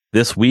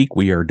This week,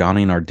 we are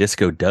donning our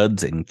disco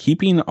duds and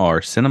keeping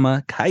our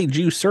cinema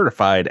kaiju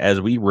certified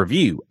as we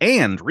review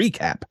and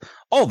recap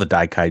all the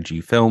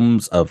Kaiju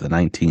films of the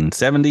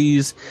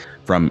 1970s,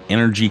 from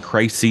Energy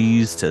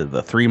Crises to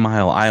the 3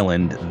 Mile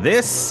Island.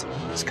 This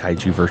is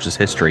Kaiju versus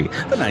History,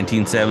 the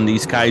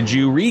 1970s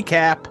Kaiju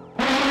recap.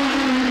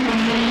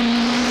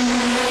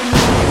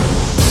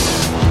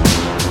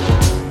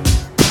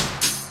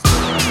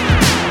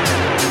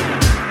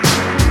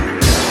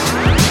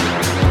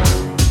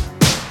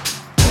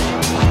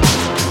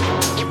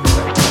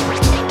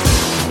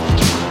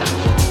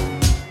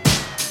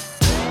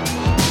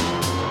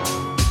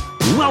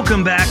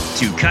 Welcome back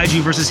to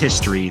Kaiju vs.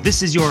 History.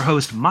 This is your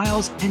host,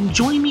 Miles, and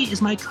joining me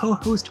is my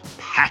co-host,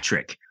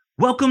 Patrick.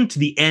 Welcome to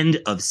the end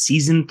of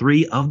Season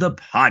 3 of the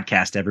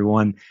podcast,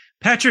 everyone.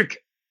 Patrick,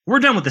 we're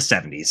done with the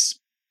 70s.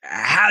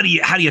 How do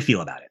you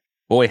feel about it?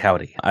 Boy,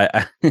 howdy.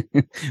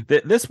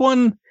 This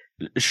one,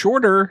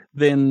 shorter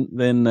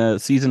than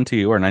Season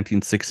 2, or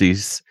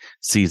 1960s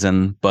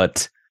season,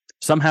 but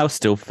somehow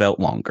still felt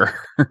longer.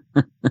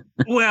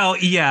 Well,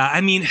 yeah, I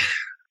mean,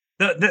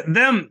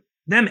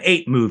 them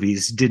 8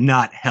 movies did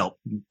not help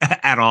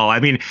at all. I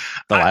mean,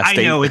 I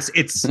know it's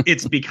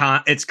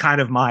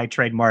kind of my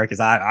trademark, is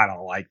I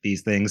don't like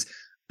these things,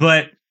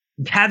 but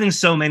having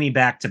so many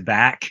back to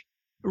back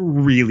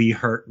really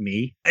hurt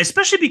me,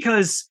 especially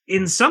because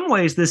in some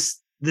ways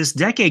this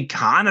decade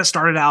kind of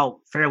started out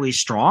fairly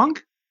strong.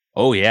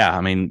 Oh yeah,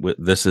 I mean,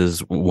 this is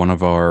one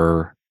of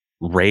our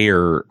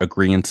rare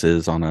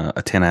agreeances on a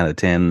 10 out of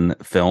 10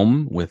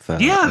 film with a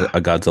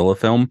Godzilla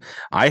film.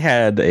 I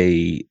had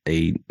a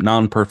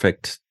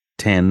non-perfect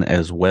 10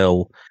 as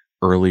well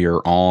earlier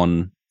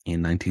on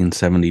in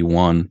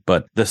 1971,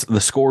 but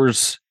the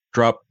scores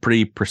dropped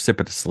pretty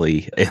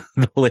precipitously in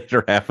the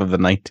later half of the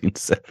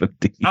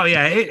 1970s. Oh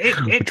yeah,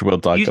 which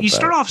we'll talk about. You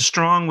start off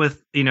strong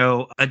with,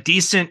 a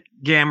decent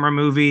Gamera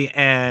movie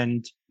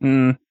and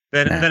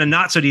then a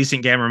not so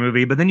decent Gamera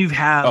movie, but then you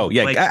have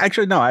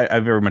actually no, I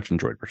very much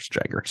enjoyed versus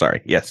Jagger.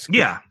 Sorry, yes,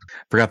 yeah,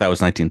 forgot that was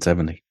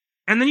 1970.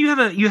 And then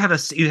you have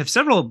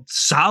several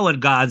solid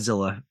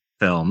Godzilla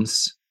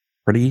films,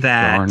 pretty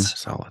darn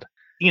solid.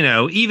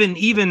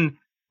 Even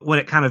when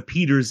it kind of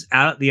peters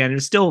out at the end,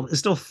 it's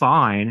still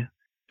fine.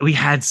 We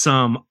had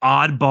some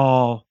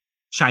oddball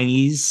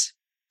Chinese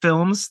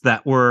films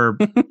that were,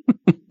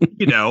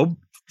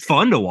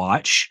 fun to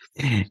watch.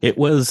 It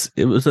was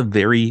a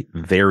very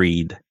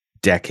varied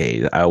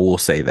decade, I will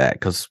say that,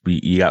 because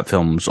you got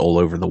films all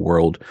over the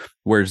world,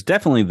 whereas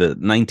definitely the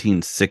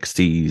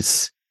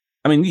 1960s,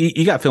 I mean,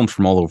 you got films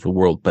from all over the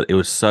world, but it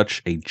was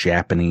such a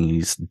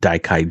Japanese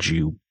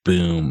Daikaiju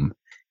boom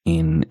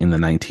in the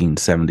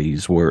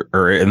 1970s,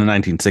 or in the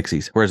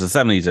 1960s, whereas the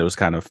 70s, it was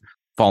kind of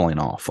falling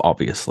off,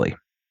 obviously,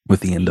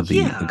 with the end of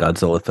the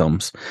Godzilla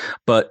films.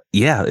 But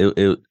yeah,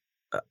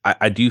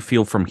 I do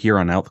feel from here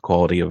on out, the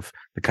quality of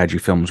the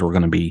Kaiju films we're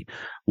going to be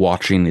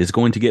watching is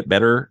going to get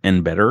better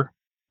and better.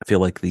 I feel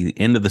like the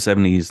end of the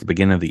 70s, the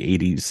beginning of the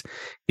 80s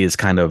is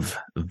kind of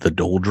the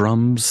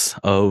doldrums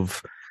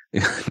of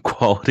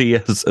quality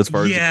as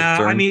far as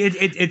I mean,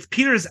 it's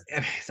Peter's.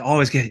 It's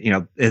always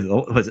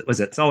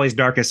it's always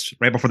darkest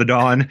right before the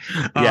dawn.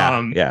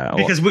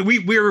 Because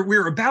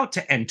we're about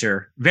to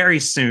enter very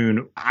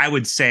soon, I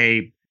would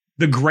say,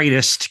 the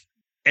greatest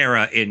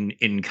era in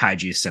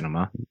Kaiju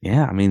cinema.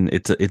 Yeah, I mean,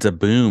 it's a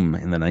boom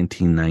in the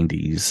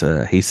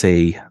 1990s.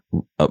 Heisei,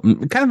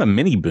 kind of a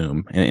mini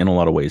boom in a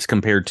lot of ways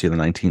compared to the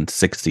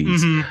 1960s.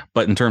 Mm-hmm.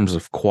 But in terms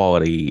of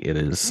quality, it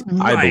is,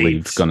 right, I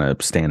believe, going to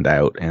stand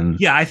out. And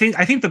yeah, I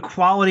think the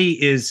quality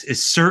is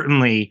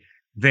certainly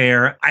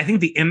there. I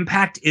think the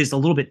impact is a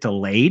little bit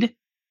delayed.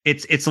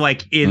 It's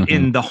like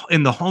in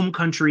the home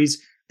countries,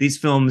 these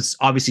films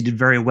obviously did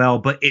very well,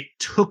 but it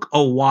took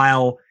a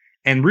while.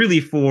 And really,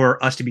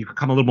 for us to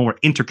become a little more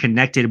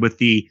interconnected with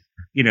the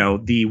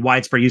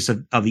widespread use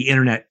of the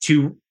internet,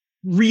 to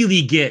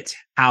really get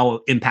how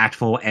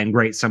impactful and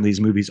great some of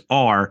these movies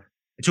are,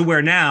 to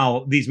where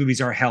now these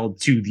movies are held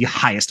to the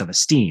highest of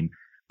esteem.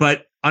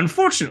 But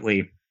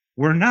unfortunately,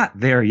 we're not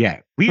there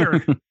yet. We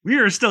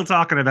are still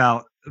talking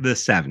about the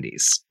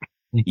 70s.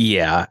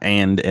 Yeah,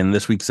 and in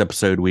this week's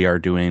episode, we are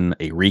doing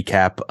a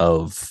recap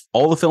of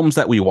all the films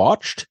that we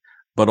watched,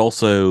 but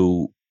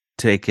also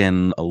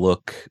taken a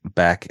look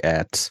back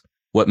at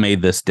what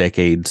made this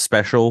decade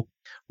special,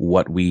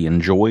 what we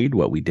enjoyed,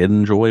 what we did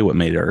enjoy, what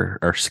made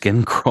our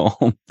skin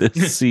crawl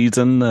this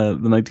season, the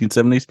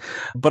 1970s.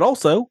 But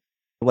also,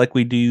 like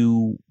we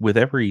do with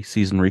every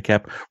season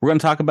recap, we're going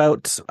to talk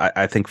about,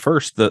 I think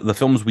first, the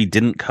films we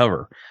didn't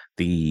cover,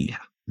 the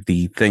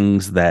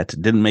things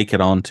that didn't make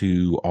it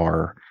onto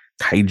our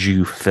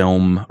Kaiju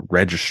film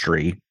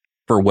registry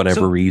for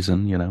whatever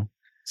reason,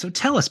 So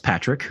tell us,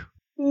 Patrick,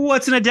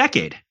 what's in a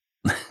decade?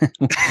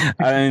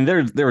 I mean,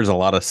 there was a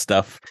lot of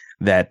stuff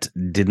that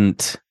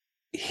didn't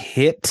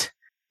hit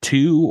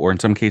 2, or in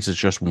some cases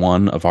just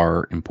one of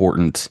our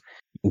important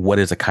what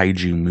is a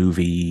Kaiju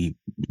movie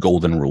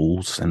golden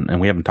rules, and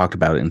we haven't talked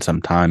about it in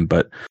some time,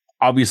 but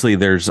obviously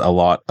there's a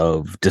lot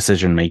of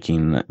decision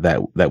making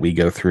that we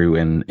go through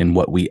in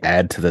what we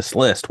add to this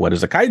list. What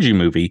is a kaiju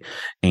movie?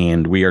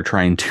 And we are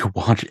trying to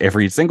watch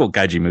every single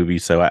kaiju movie,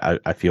 so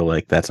I feel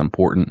like that's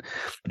important.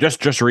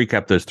 Just to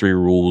recap those three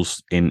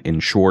rules in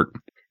short.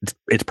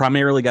 It's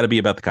primarily got to be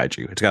about the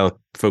kaiju. It's got to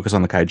focus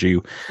on the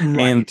kaiju, Right.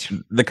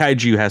 and the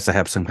kaiju has to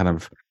have some kind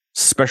of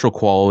special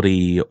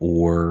quality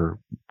or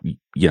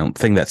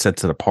thing that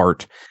sets it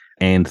apart.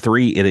 And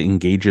 3, it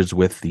engages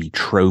with the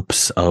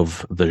tropes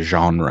of the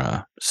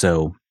genre.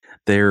 So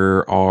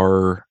there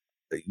are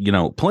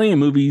plenty of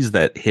movies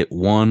that hit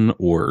 1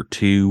 or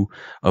 2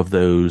 of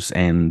those,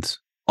 and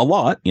a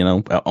lot,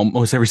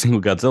 almost every single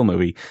Godzilla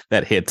movie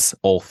that hits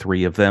all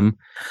 3 of them.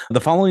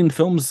 The following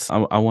films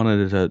I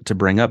wanted to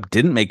bring up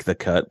didn't make the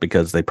cut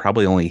because they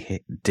probably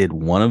only did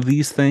one of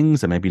these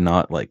things and maybe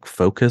not like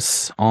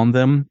focus on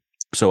them.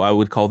 So I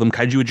would call them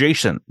kaiju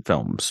adjacent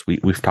films.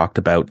 We've talked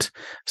about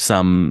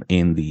some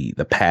in the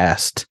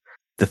past.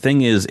 The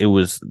thing is, it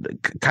was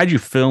kaiju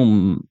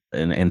film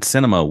and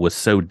cinema was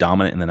so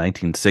dominant in the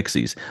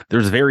 1960s.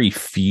 There's very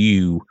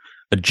few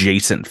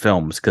adjacent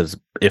films, because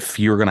if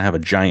you're going to have a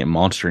giant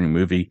monster in a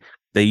movie,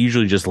 they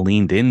usually just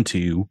leaned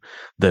into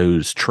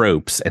those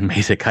tropes and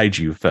made a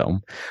kaiju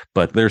film.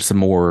 But there's some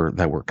more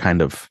that were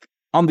kind of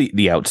on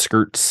the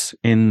outskirts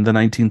in the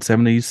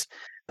 1970s.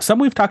 Some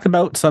we've talked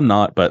about, some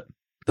not. But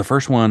the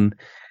first one,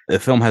 the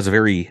film has a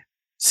very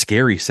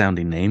scary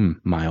sounding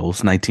name,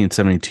 Miles.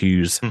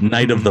 1972's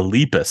Night of the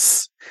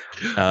Lepus.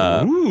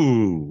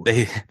 Ooh.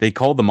 They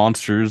call the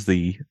monsters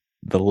the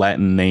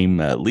Latin name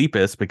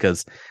Lepus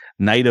because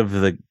Night of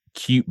the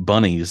Cute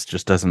Bunnies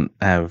just doesn't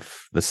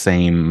have the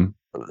same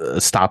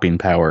stopping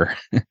power.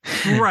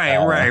 Right.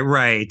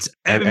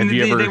 I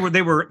mean,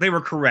 they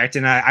were correct,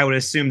 and I would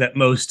assume that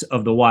most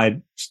of the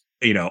wide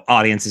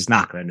audience is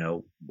not going to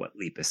know what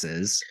Lepus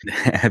is.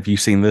 Have you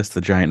seen this?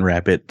 The giant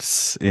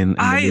rabbits in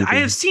the movie? I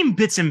have seen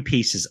bits and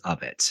pieces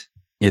of it.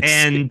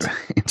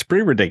 It's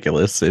pretty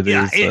ridiculous. It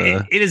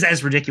is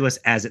as ridiculous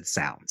as it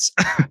sounds.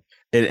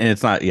 And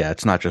it's not,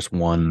 it's not just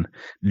one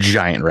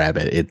giant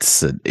rabbit.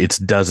 It's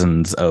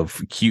dozens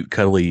of cute,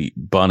 cuddly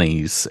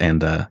bunnies,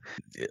 and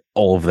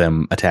all of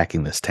them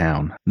attacking this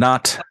town.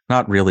 Not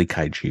really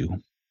kaiju.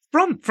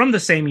 From the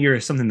same year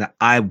is something that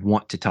I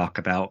want to talk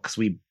about, because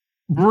we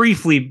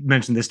briefly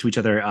mentioned this to each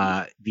other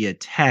via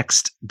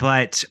text.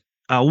 But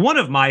one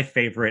of my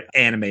favorite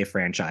anime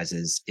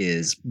franchises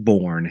is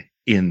born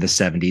in the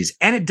 70s,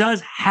 and it does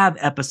have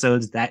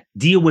episodes that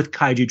deal with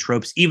kaiju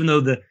tropes, even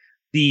though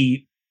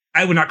the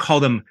I would not call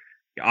them,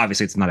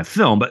 obviously it's not a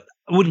film, but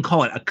I wouldn't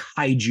call it a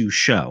kaiju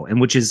show, and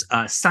which is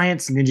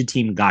Science Ninja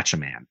Team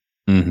Gatchaman.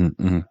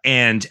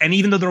 And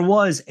even though there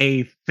was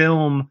a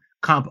film,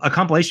 a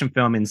compilation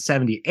film in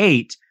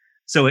 78,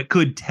 so it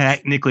could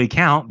technically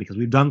count because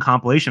we've done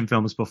compilation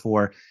films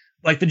before,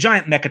 like the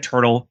giant mecha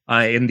turtle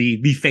in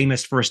the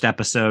famous first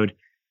episode.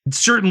 It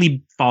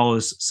certainly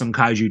follows some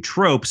kaiju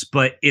tropes,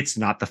 but it's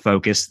not the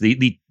focus.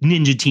 The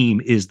ninja team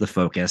is the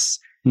focus.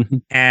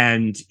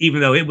 And even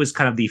though it was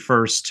kind of the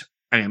first,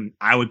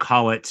 I would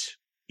call it,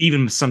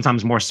 even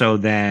sometimes more so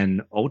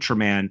than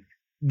Ultraman,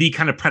 the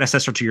kind of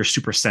predecessor to your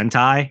Super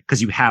Sentai, because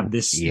you have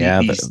these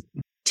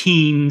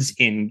teens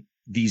in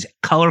these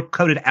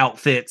color-coded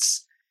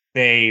outfits.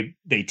 They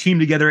team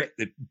together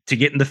to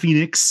get in the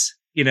Phoenix.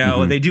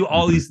 They do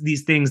all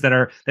these things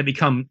that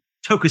become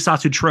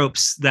tokusatsu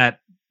tropes that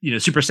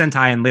Super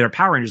Sentai and later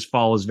Power Rangers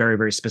follows very,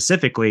 very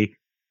specifically.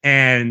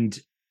 And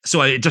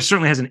so it just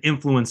certainly has an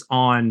influence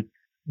on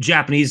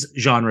Japanese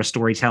genre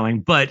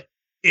storytelling, but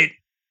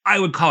I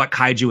would call it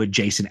kaiju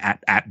adjacent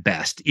at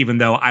best, even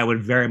though I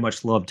would very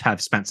much love to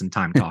have spent some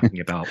time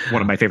talking about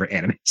one of my favorite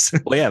animes.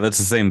 Well, yeah, that's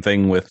the same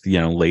thing with,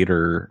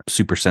 later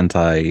Super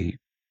Sentai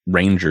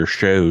Ranger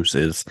shows,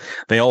 is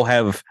they all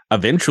have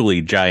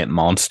eventually giant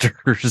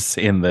monsters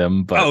in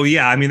them. But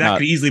that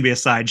could easily be a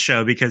side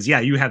show, because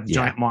you have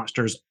giant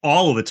monsters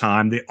all of the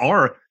time. They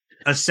are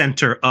a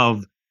center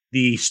of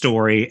the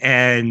story,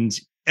 and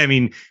I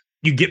mean,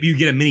 you get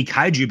a mini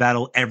kaiju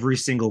battle every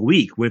single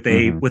week with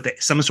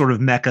some sort of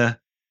mecha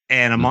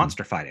and a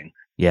monster fighting.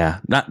 Yeah,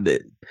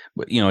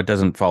 it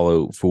doesn't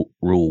follow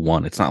rule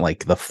 1. It's not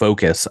like the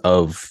focus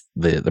of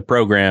the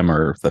program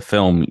or the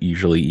film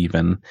usually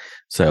even.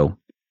 So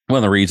one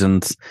of the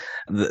reasons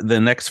the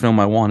next film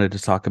I wanted to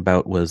talk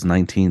about was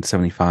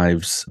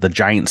 1975's The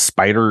Giant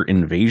Spider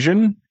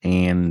Invasion.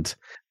 And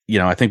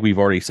I think we've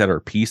already said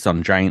our piece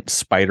on giant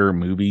spider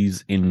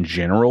movies in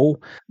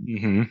general,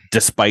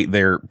 despite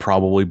there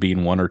probably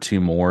being one or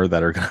two more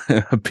that are going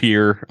to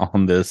appear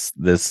on this.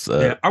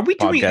 Are we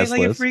doing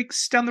Alien list.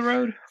 Freaks down the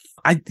road?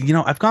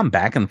 I've gone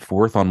back and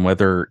forth on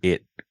whether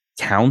it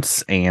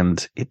counts,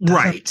 and it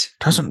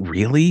doesn't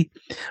really.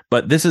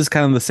 But this is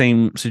kind of the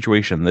same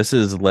situation. This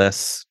is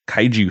less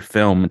kaiju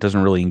film. It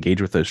doesn't really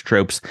engage with those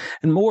tropes,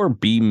 and more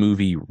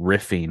B-movie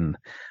riffing,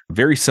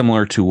 very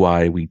similar to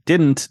why we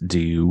didn't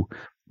do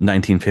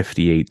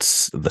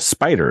 1958's The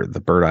Spider, the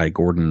Bird-Eye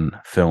Gordon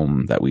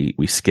film that we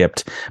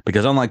skipped,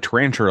 because unlike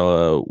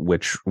Tarantula,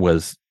 which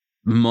was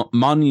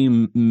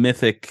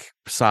monolithic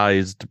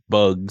sized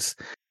bugs,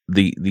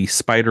 the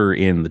spider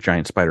in the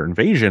Giant Spider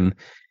Invasion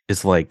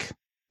is like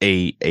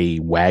a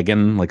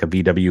wagon, like a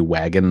VW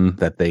wagon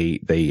that they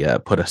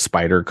put a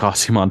spider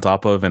costume on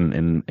top of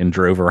and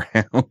drove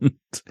around.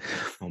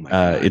 Oh my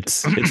God.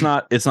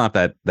 It's not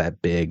that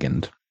big,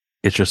 and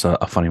it's just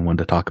a funny one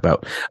to talk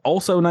about.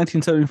 Also,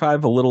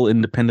 1975, a little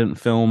independent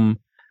film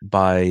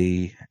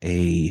by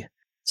a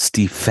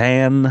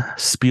Stefan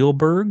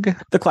Spielberg,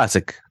 the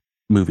classic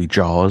movie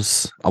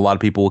Jaws. A lot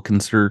of people would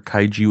consider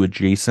kaiju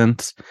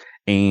adjacent,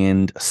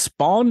 and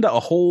spawned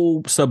a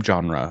whole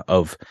subgenre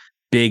of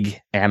big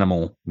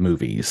animal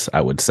movies,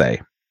 I would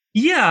say.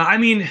 Yeah, I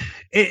mean,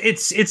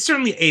 it's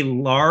certainly a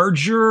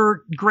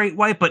larger great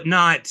white, but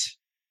not.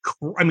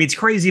 I mean, it's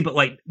crazy, but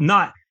like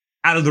not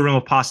out of the realm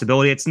of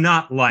possibility. It's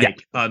not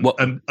like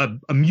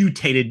a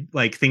mutated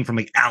like thing from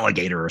like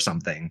alligator or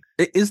something.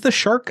 Is the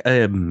shark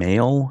a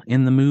male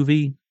in the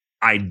movie?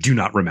 I do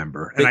not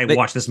remember, and I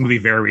watched this movie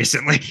very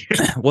recently.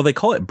 Well, they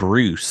call it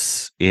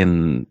Bruce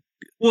in.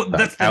 Well,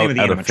 that's the name of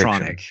the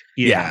animatronic.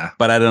 Yeah,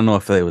 but I don't know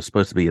if it was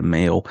supposed to be a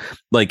male.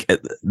 Like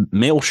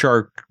male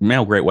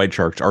great white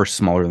sharks are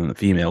smaller than the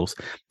females.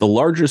 The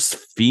largest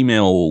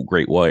female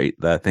great white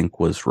that I think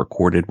was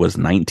recorded was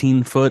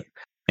 19 foot,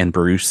 and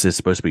Bruce is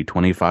supposed to be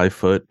 25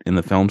 foot in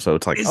the film. So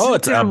it's like,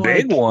 it's a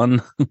big one.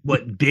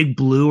 What, Big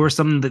Blue or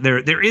something?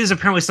 That there is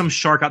apparently some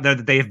shark out there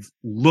that they've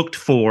looked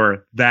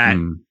for that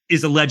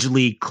is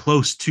allegedly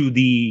close to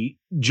the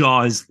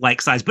Jaws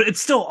like size, but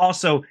it's still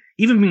also,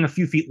 even being a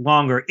few feet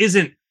longer,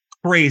 isn't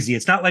crazy.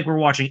 It's not like we're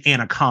watching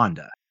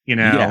Anaconda, you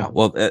know? Yeah,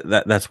 well,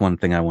 that's one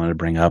thing I wanted to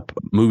bring up.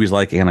 Movies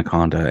like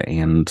Anaconda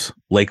and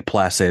Lake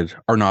Placid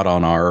are not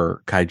on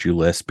our kaiju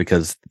list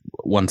because,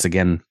 once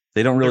again,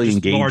 they don't really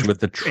engage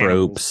with the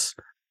tropes. Animals.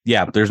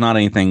 Yeah, there's not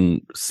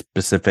anything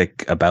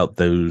specific about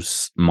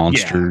those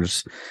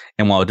monsters. Yeah.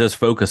 And while it does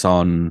focus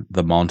on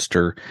the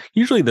monster,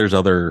 usually there's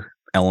other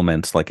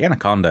elements. Like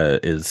Anaconda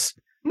is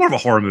more of a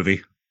horror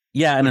movie.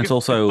 Yeah, and it's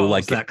also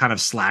like that kind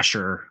of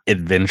slasher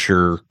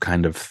adventure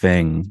kind of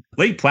thing.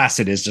 Lake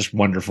Placid is just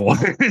wonderful.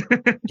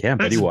 Yeah,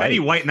 Betty White. Betty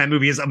White in that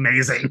movie is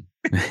amazing.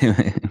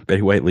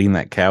 Betty White leading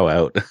that cow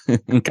out.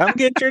 Come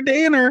get your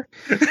dinner.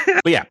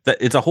 But yeah,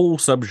 it's a whole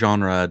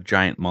subgenre,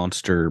 giant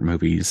monster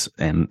movies,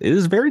 and it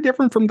is very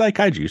different from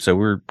Daikaiju. So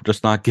we're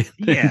just not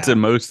getting into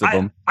most of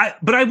them.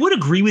 But I would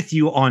agree with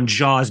you on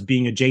Jaws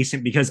being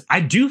adjacent, because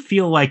I do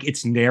feel like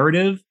its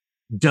narrative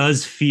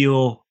does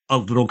feel a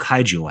little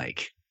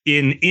kaiju-like.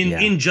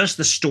 In just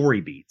the story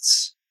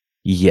beats.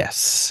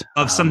 Yes.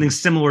 Of something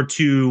similar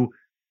to,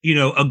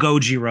 a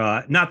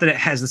Gojira. Not that it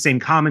has the same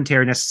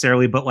commentary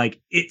necessarily, but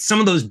like some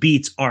of those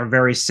beats are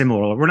very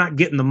similar. We're not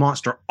getting the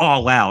monster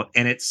all out,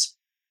 and it's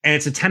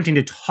attempting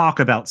to talk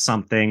about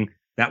something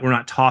that we're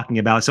not talking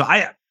about. So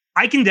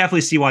I can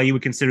definitely see why you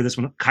would consider this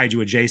one kaiju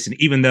adjacent,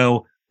 even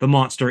though the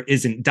monster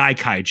isn't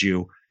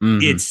Daikaiju.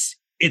 Mm-hmm.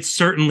 It's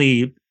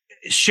certainly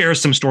shares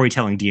some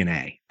storytelling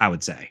DNA, I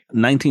would say.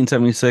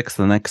 1976,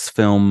 the next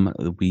film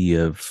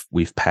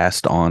we've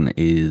passed on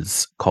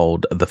is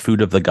called The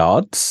Food of the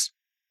Gods.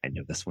 I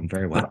know this one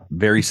very well.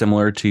 Very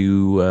similar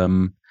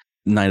to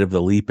Night of the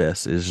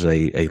Lepus, is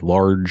a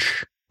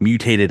large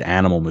mutated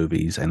animal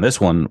movies, and this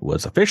one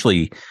was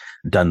officially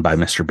done by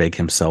Mr. Big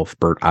himself,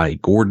 Burt I.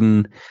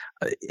 Gordon.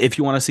 If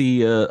you want to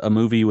see a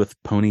movie with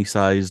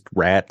pony-sized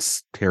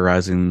rats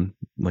terrorizing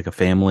like a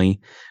family,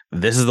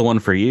 this is the one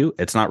for you.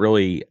 It's not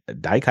really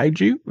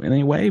Daikaiju in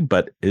any way,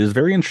 but it is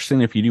very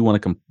interesting if you do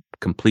want to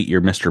complete your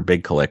Mr.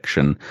 Big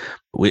collection.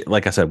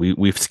 Like I said,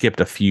 we've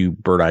skipped a few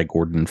Burt I.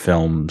 Gordon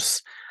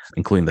films,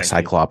 including the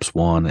Cyclops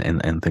one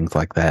and things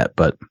like that.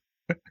 But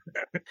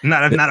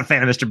not a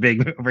fan of Mr.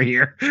 Big over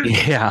here.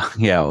 Yeah.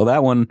 Well,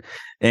 that one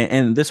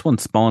and this one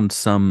spawned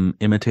some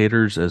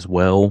imitators as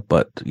well,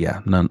 but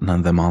yeah, none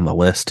of them on the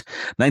list.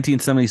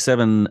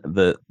 1977.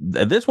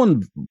 This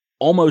one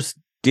almost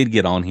did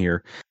get on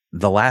here.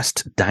 The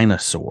Last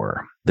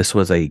Dinosaur. This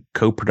was a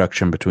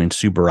co-production between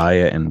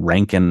Tsuburaya and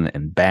Rankin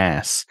and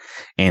Bass,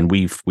 and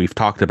we've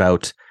talked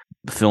about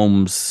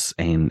films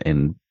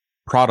and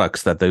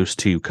products that those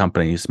two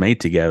companies made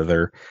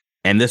together,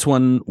 and this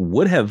one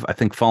would have, I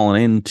think,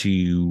 fallen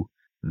into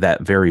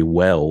that very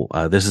well.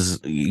 This is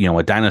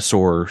a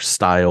dinosaur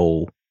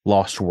style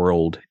Lost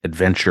World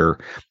adventure,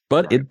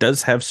 but It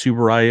does have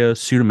Tsuburaya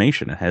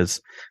suitimation. It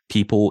has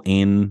people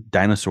in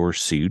dinosaur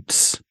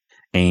suits.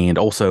 And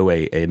also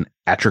an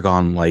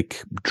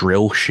Atragon-like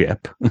drill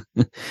ship.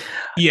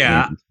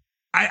 Yeah.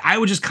 I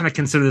would just kind of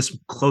consider this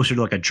closer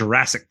to like a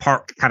Jurassic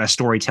Park kind of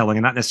storytelling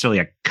and not necessarily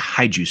a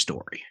kaiju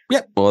story.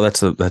 Yeah. Well,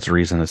 that's a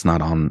reason it's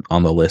not on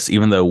the list,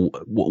 even though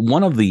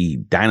one of the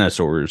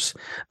dinosaurs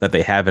that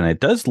they have in it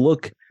does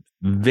look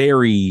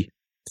very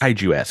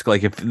kaiju-esque.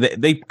 Like if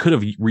they could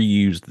have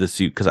reused the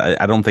suit, because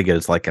I don't think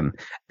it's like an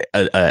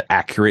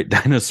accurate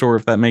dinosaur,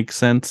 if that makes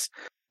sense.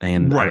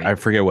 And I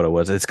forget what it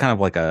was. It's kind of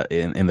like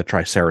in the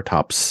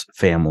Triceratops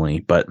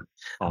family, but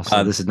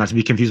also this is not to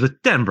be confused with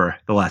Denver,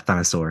 the Last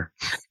Dinosaur.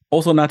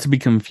 Also not to be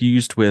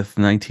confused with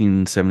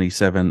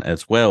 1977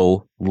 as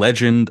well.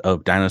 Legend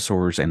of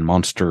Dinosaurs and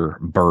Monster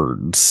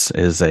Birds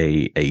is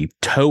a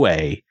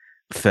Toei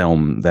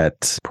film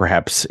that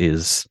perhaps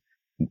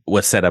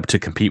was set up to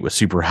compete with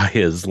Super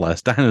Aya's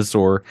Last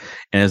Dinosaur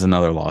and is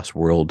another Lost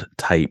World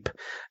type.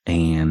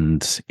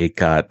 And it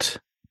got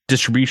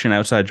distribution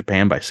outside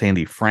Japan by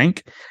Sandy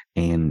Frank.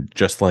 And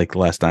just like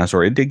Last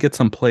Dinosaur, it did get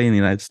some play in the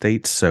United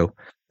States. So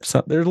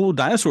there's a little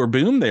dinosaur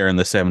boom there in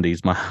the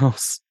 70s,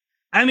 Miles.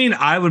 I mean,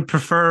 I would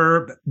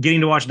prefer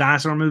getting to watch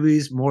dinosaur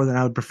movies more than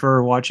I would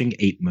prefer watching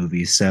ape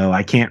movies. So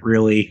I can't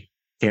really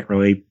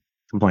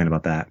complain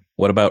about that.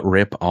 What about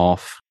rip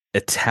off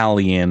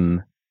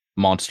Italian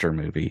monster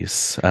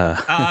movies?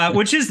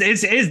 Which is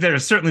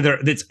there's certainly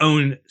its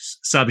own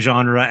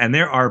subgenre, and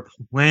there are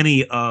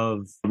plenty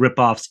of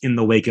ripoffs in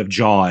the wake of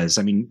Jaws.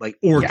 I mean, like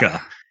Orca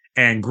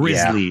and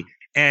Grizzly,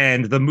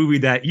 and the movie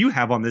that you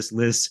have on this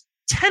list,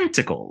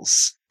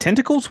 Tentacles.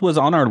 Tentacles was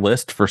on our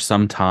list for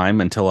some time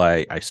until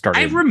I started.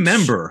 I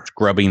remember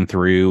scrubbing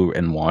through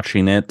and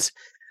watching it.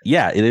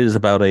 Yeah, it is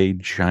about a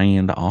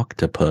giant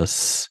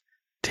octopus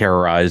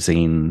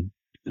terrorizing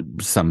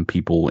some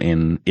people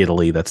in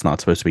Italy that's not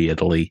supposed to be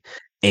Italy.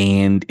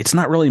 And it's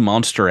not really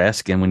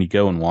monster-esque. And when you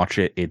go and watch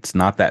it, it's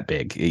not that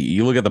big.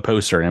 You look at the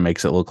poster and it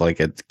makes it look like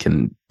it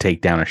can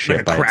take down a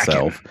ship by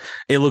itself.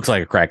 It looks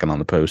like a kraken on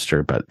the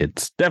poster, but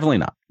it's definitely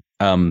not.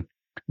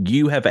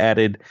 You have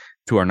added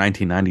to our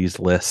 1990s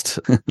list,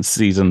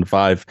 season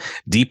 5,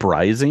 Deep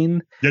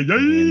Rising.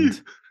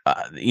 And,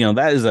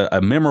 that is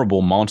a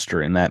memorable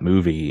monster in that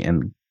movie.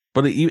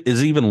 But it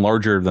is even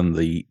larger than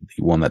the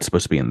one that's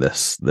supposed to be in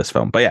this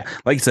film. But yeah,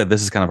 like you said,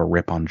 this is kind of a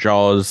rip on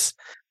Jaws.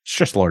 It's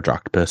just a large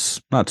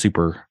octopus, not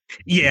super.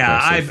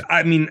 Yeah,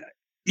 impressive.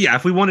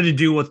 If we wanted to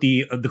do what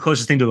the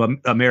closest thing to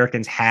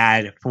Americans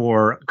had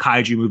for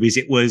kaiju movies,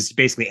 it was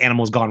basically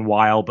Animals Gone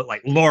Wild, but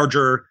like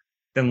larger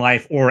than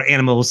life, or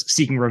animals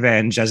seeking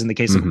revenge, as in the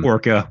case of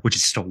Orca, which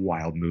is just a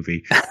wild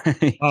movie.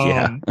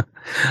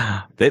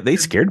 They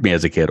scared me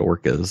as a kid.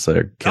 Orcas.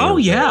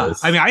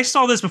 I mean, I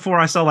saw this before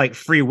I saw like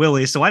Free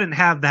Willy, so I didn't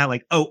have that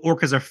like,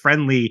 orcas are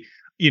friendly,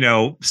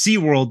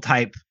 SeaWorld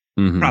type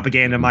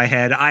propaganda in my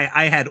head.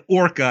 I had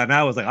Orca, and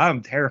I was like,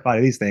 I'm terrified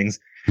of these things.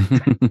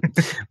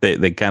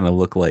 They kind of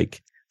look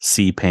like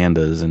sea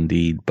pandas,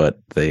 indeed,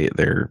 but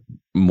they're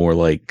more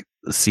like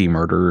sea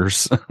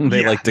murderers.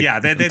 They like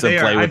to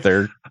play with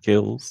their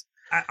kills.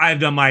 I've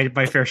done my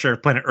fair share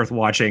of Planet Earth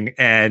watching,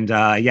 and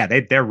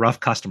they're rough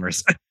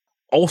customers.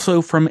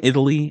 Also from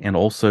Italy, and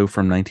also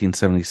from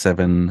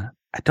 1977.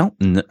 I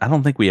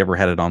don't think we ever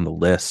had it on the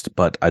list,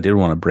 but I did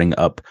want to bring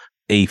up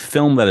a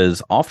film that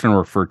is often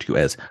referred to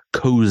as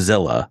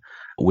Cozilla,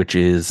 which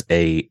is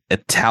a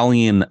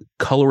Italian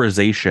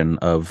colorization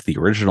of the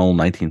original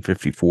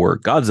 1954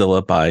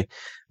 Godzilla by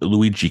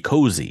Luigi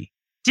Cozzi.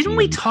 Didn't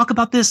we talk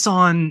about this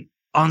on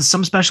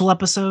some special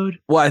episode?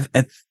 Well,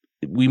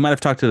 we might have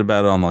talked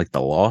about it on like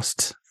the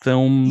Lost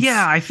films.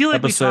 Yeah, I feel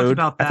like episode. We talked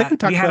about that. I think we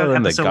talked about it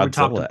in the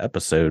Godzilla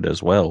episode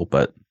as well.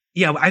 But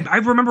yeah, I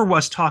remember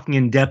us talking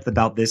in depth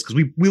about this because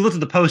we looked at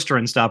the poster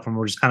and stuff, and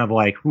we're just kind of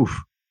like, oof.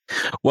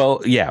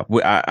 Well, yeah,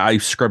 I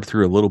scrubbed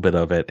through a little bit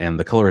of it, and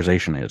the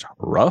colorization is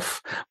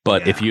rough.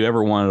 But if you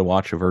ever wanted to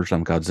watch a version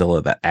of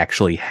Godzilla that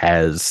actually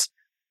has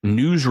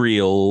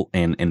newsreel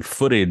and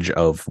footage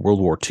of World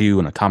War II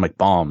and atomic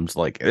bombs,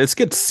 like this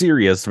gets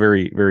serious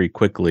very, very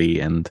quickly,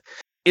 and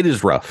it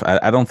is rough.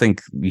 I don't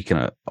think you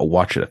can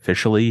watch it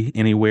officially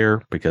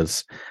anywhere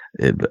because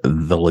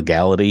the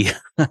legality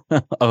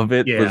of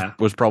it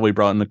was probably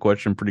brought into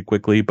question pretty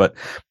quickly. But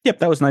yep,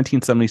 that was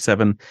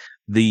 1977.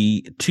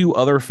 The two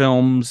other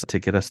films to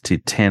get us to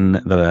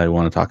 10 that I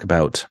want to talk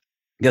about.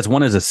 Yes,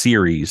 one is a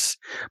series,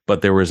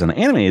 but there was an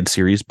animated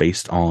series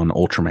based on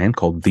Ultraman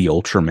called The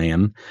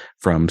Ultraman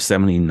from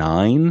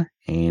 79.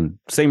 And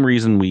same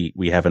reason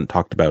we haven't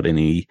talked about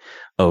any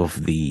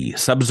of the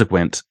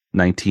subsequent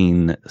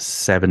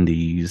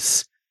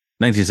 1960s,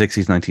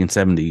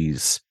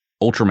 1970s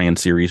Ultraman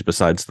series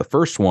besides the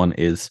first one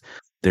is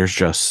there's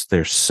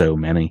so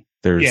many.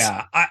 There's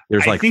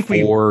like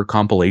 4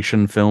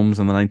 compilation films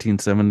in the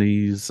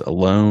 1970s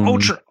alone.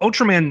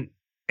 Ultraman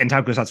and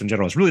Tokusatsu in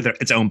general is really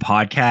its own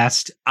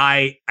podcast.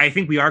 I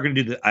think we are going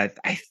to do I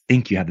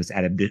think you have this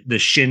added, the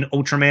Shin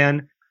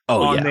Ultraman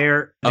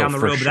there down the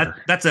road, but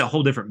that's a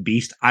whole different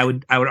beast. I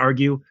would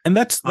argue, and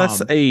that's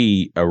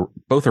a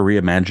both a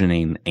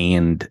reimagining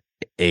and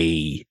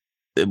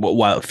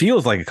while it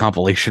feels like a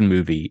compilation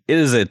movie, it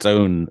is its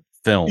own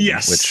film,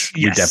 which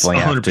we definitely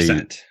 100%.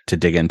 have to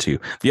dig into.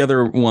 The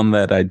other one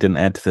that I didn't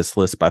add to this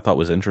list, but I thought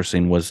was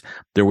interesting, was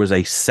there was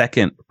a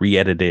second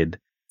re-edited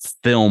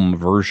film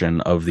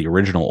version of the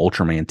original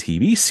Ultraman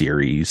TV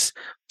series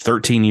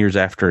 13 years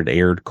after it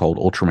aired, called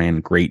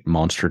Ultraman Great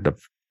Monster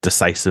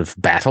Decisive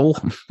Battle.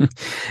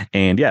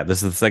 And yeah,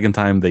 this is the second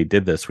time they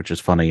did this, which is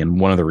funny, and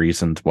one of the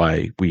reasons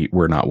why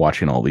we're not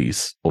watching all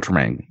these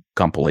Ultraman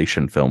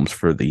compilation films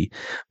for the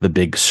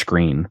big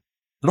screen.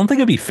 I don't think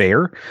it'd be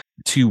fair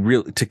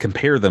to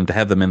compare them, to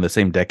have them in the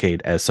same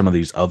decade as some of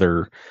these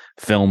other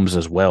films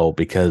as well,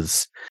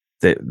 because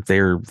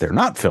they're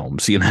not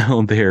films,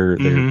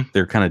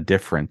 they're kind of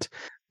different.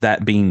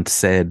 That being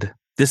said,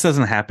 this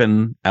doesn't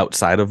happen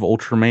outside of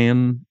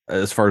Ultraman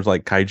as far as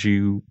like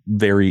kaiju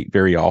very,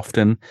 very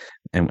often.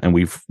 and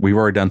we've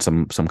already done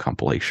some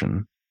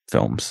compilation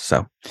films.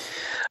 So,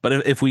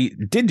 but if we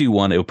did do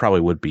one, it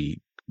probably would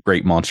be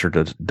Great Monster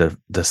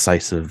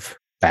Decisive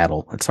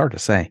Battle. It's hard to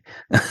say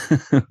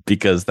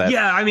because that.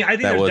 Yeah, I mean, I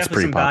think there's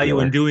definitely some value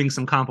in doing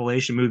some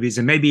compilation movies,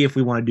 and maybe if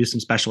we want to do some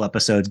special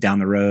episodes down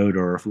the road,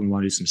 or if we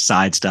want to do some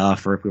side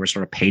stuff, or if we were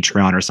sort of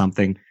Patreon or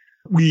something,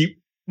 we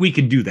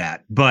could do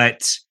that.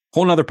 But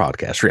whole nother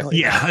podcast, really.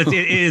 Yeah, it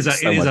is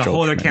a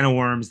whole other can of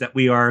worms that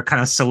we are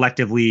kind of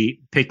selectively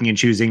picking and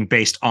choosing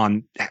based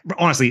on,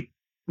 honestly,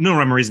 no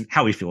rhyme or reason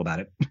how we feel about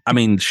it. I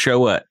mean,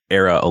 Showa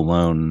era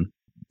alone,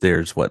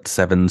 there's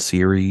 7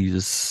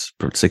 series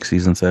from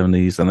 60s and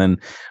 70s, and then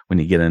when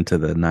you get into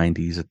the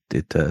 90s,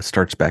 it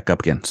starts back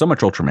up again. So much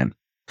Ultraman.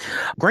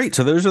 Great.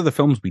 So those are the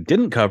films we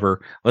didn't cover.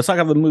 Let's talk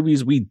about the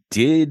movies we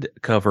did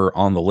cover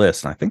on the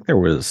list. And I think there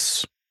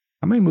was,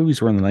 how many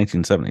movies were in the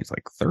 1970s?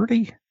 Like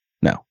 30?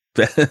 No.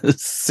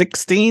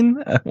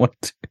 16?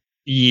 What?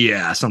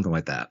 Yeah, something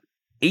like that.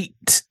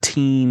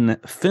 18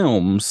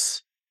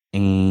 films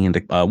and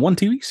 1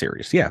 TV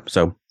series. Yeah.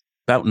 So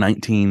about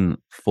 19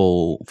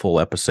 full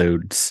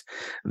episodes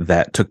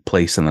that took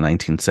place in the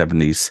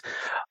 1970s.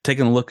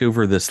 Taking a look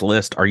over this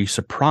list, are you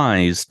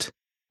surprised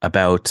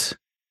about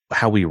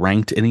how we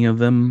ranked any of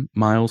them,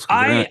 Miles?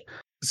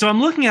 So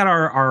I'm looking at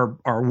our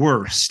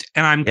worst,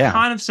 and I'm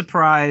kind of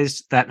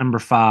surprised that number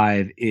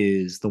 5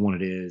 is the one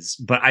it is.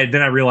 But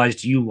then I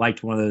realized you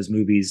liked one of those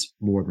movies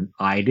more than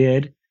I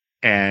did,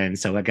 and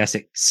so I guess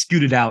it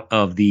scooted out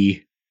of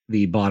the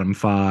bottom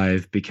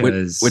 5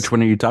 because which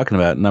one are you talking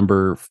about?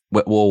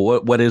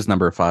 What is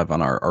number 5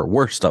 on our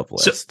worst of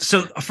list?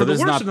 So for the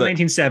worst of the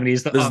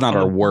 1970s, this is not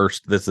our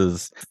worst. This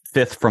is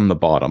 5th from the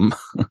bottom.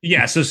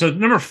 Yeah. So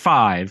number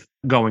 5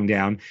 going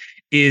down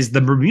is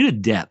the Bermuda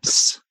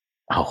Depths.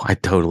 Oh, I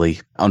totally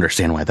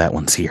understand why that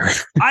one's here.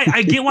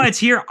 I get why it's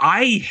here.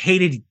 I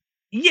hated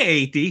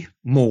Yeti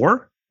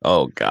more.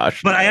 Oh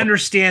gosh. But no. I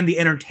understand the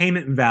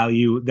entertainment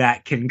value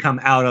that can come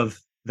out of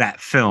that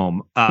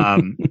film.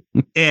 And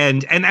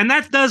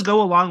that does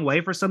go a long way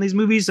for some of these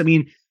movies. I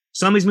mean,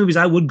 some of these movies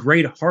I would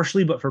grade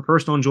harshly, but for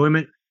personal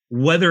enjoyment,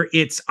 whether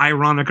it's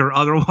ironic or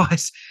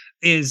otherwise,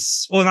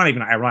 is, well, not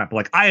even ironic, but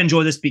like I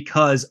enjoy this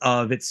because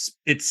of its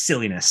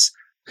silliness.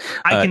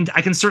 I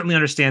can certainly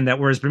understand that,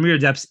 whereas Bermuda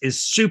Depths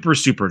is super,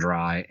 super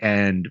dry,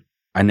 and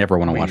I never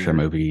want to watch that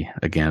movie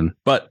again,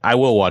 but I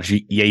will watch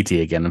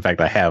Yeti again. In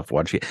fact, I have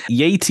watched it.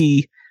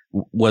 Yeti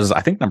was, I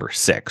think, number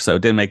 6, so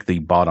it didn't make the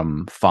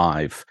bottom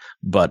 5,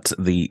 but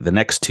the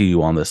next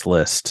 2 on this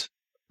list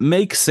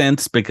make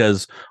sense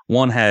because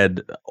one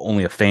had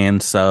only a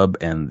fan sub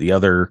and the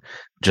other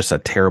just a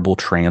terrible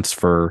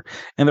transfer,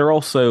 and they're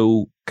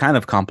also kind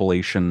of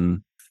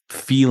compilation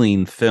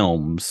feeling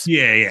films.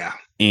 Yeah.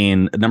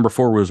 And number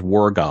 4 was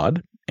War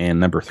God,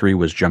 and number 3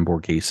 was Jumbo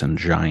Geese and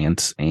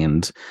Giants.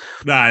 And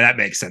that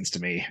makes sense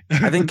to me.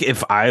 I think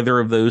if either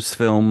of those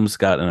films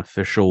got an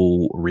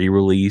official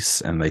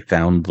re-release and they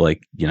found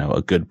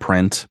a good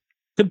print,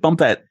 could bump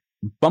it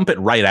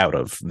right out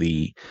of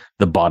the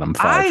bottom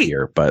 5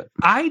 here. But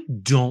I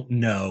don't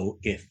know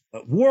if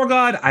War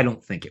God, I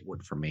don't think it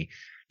would for me.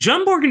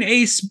 Jumborg and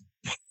Ace,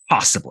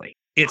 possibly.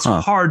 It's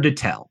hard to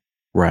tell.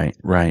 Right.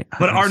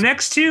 But our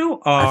next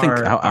 2 are.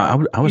 I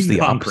think I was the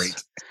concrete.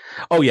 Opposite.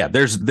 Oh yeah,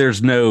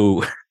 there's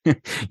no.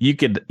 you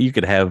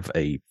could have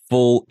a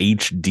full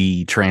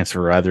HD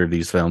transfer of either of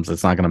these films.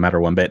 It's not going to matter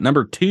one bit.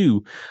 Number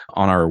 2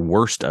 on our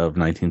worst of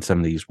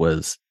 1970s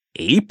was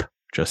Ape,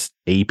 just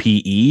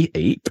APE,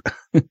 Ape,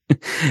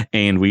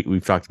 and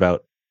we've talked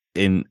about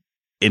in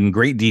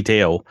great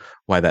detail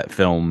why that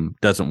film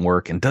doesn't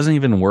work, and doesn't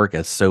even work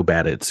as so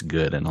bad it's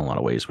good in a lot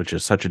of ways, which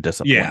is such a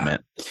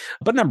disappointment. Yeah.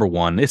 But number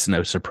 1, it's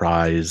no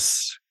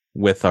surprise,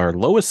 with our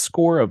lowest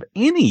score of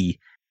any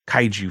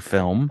kaiju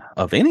film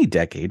of any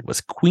decade, was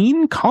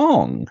Queen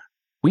Kong.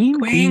 Queen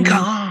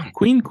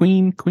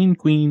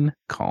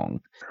Kong.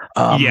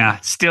 Yeah,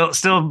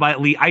 still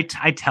lightly. I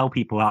tell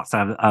people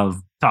outside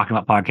of talking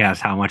about podcasts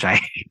how much I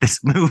hate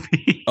this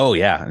movie. Oh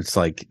yeah, it's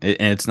like, and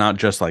it's not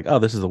just like, oh,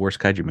 this is the worst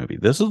kaiju movie.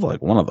 This is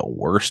like one of the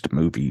worst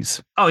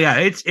movies. Oh yeah,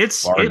 it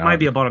might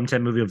be a bottom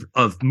 10 movie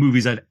of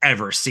movies I've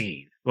ever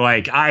seen.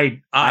 Like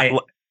I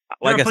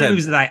like I said,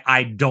 movies that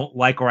I don't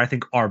like or I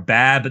think are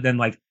bad, but then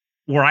like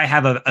where I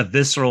have a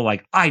visceral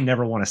like I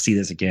never want to see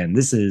this again.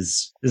 This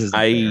is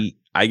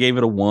I gave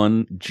it a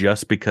 1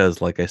 just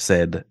because, like I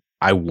said,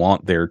 I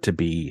want there to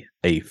be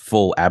a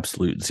full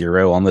absolute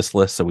 0 on this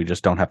list, so we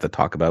just don't have to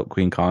talk about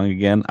Queen Kong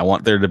again. I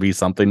want there to be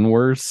something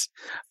worse.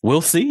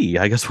 We'll see.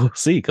 I guess we'll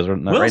see, because right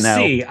now. We'll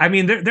see. I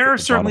mean, there are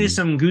certainly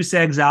some goose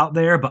eggs out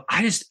there, but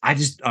I just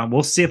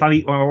we'll see if I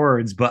eat my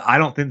words. But I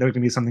don't think there's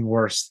gonna be something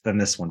worse than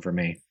this one for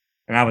me,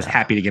 and I was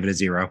happy to give it a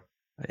 0.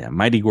 Yeah,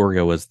 Mighty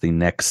Gorgo was the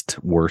next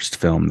worst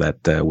film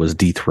that was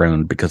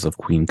dethroned because of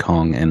Queen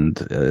Kong, and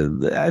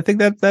I think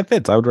that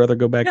fits. I would rather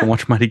go back and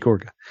watch Mighty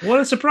Gorgo. What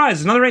a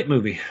surprise! Another 8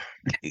 movie.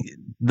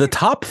 The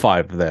top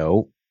 5,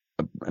 though,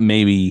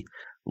 maybe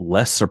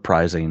less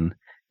surprising,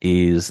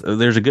 is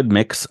there's a good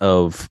mix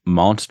of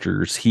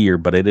monsters here,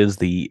 but it is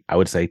I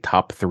would say,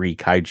 top 3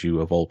 kaiju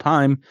of all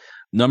time,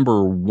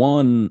 number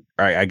one,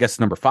 or I guess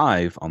number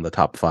 5 on the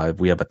top 5,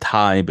 we have a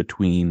tie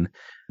between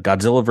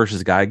Godzilla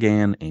versus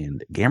Gigan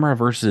and Gamera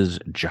versus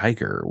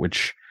Jiger,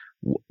 which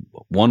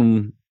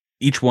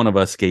each one of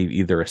us gave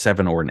either a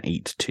 7 or an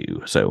 8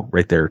 to. So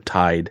right there,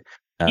 tied.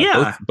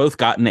 Both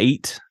got an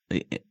 8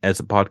 as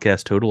a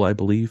podcast total, I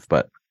believe,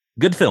 but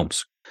good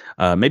films.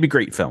 Maybe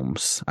great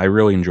films. I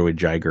really enjoyed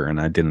Jiger, and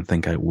I didn't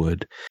think I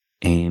would.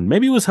 And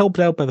maybe it was helped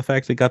out by the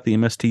fact they got the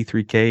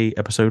MST3K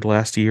episode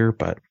last year,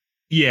 but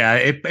yeah,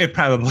 it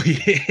probably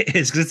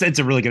is, because it's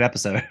a really good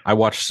episode. I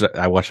watched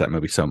that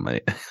movie so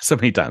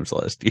many times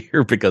last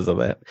year because of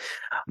that.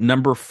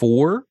 Number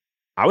 4,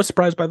 I was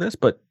surprised by this,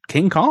 but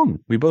King Kong.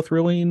 We both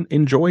really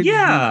enjoyed.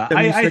 Yeah,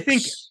 I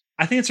think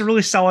it's a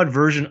really solid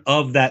version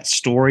of that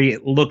story.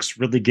 It looks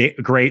really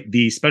great.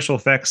 The special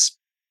effects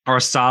are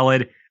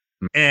solid.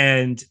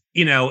 And,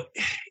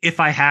 if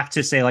I have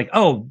to say, like,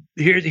 oh,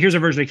 here's a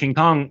version of King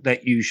Kong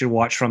that you should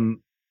watch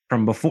from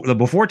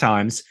before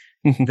times,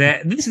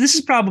 that this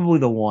is probably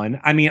the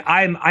one. I mean,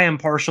 I am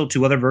partial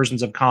to other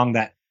versions of Kong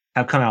that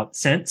have come out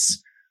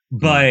since,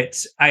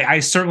 but I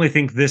certainly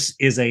think this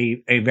is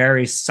a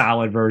very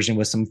solid version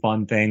with some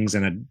fun things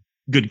and a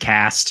good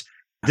cast,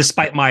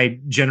 despite my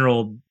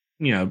general,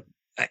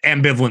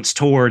 ambivalence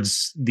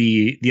towards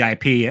the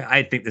IP.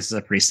 I think this is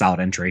a pretty solid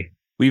entry.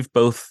 We've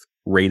both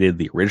rated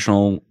the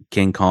original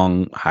King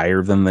Kong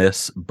higher than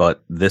this,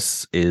 but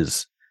this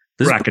is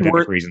for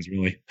academic reasons,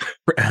 really.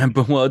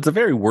 Well, it's a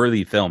very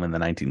worthy film in the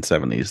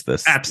 1970s.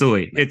 This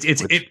absolutely,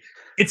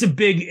 it's a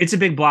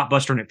big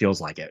blockbuster, and it feels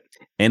like it.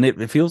 And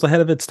it feels ahead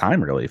of its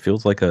time. Really, it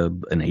feels like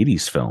an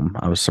 80s film.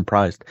 I was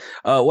surprised.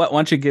 Why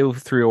don't you go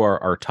through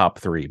our top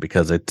 3,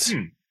 because it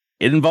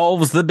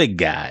involves the big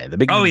guy.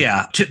 Oh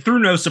yeah, through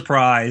no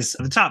surprise,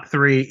 the top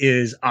 3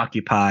 is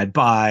occupied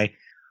by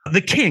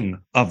the king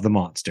of the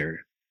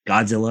monster,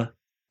 Godzilla,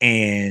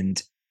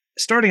 and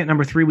starting at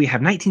number 3, we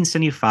have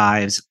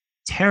 1975's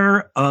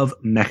Terror of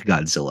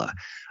Mechagodzilla.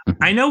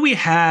 I know we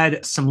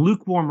had some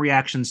lukewarm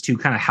reactions to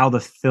kind of how the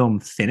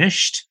film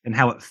finished and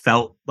how it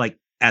felt like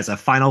as a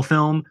final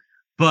film,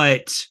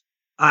 but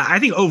I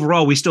think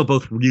overall we still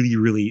both really,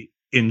 really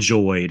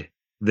enjoyed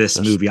this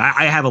movie.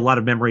 I have a lot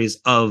of memories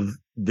of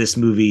this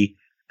movie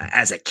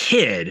as a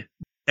kid,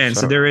 and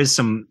so there is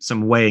some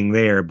weighing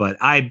there, but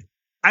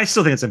I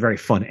still think it's a very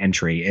fun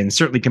entry, and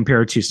certainly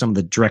compared to some of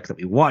the direct that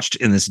we watched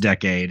in this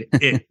decade,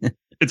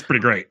 it's pretty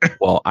great.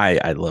 Well,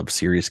 I love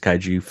serious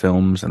kaiju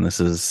films, and this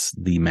is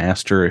the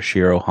master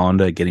Ishiro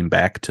Honda getting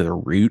back to the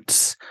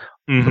roots,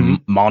 the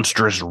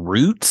monstrous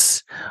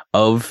roots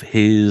of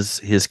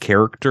his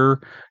character.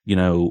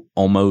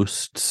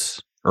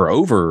 Almost or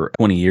over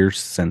 20 years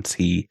since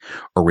he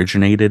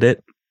originated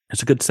it.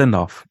 It's a good send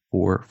off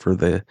for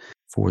the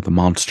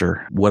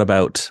monster. What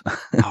about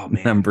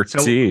number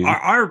 2?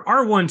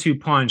 Our 1-2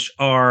 punch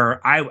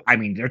are, I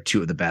mean, they're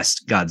 2 of the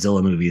best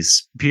Godzilla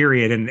movies,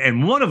 period.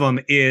 And one of them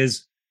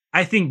is,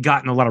 I think,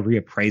 gotten a lot of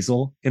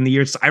reappraisal in the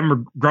years. I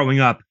remember growing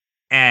up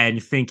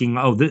and thinking,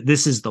 oh,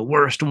 this is the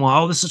worst one.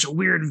 Oh, this is such a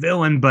weird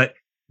villain. But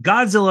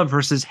Godzilla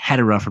versus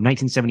Hedorah from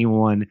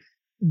 1971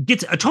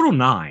 gets a total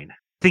 9. I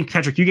think,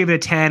 Patrick, you gave it a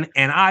 10,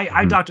 and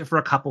I docked it for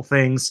a couple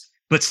things,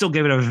 but still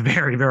gave it a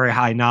very, very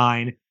high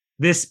 9.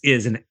 This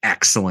is an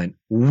excellent,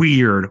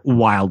 weird,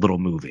 wild little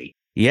movie.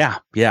 Yeah.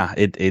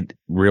 It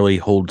really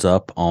holds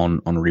up on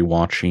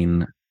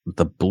rewatching.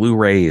 The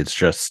Blu-ray is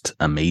just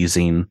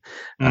amazing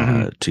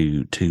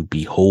to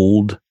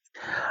behold.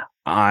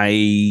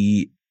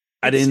 I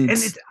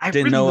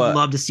really would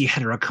love to see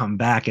Hedorah come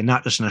back, and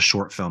not just in a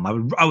short film.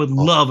 I would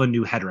love a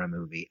new Hedorah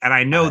movie, and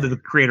I know that the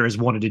creator has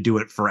wanted to do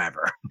it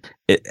forever.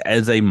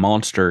 As a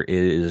monster, it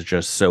is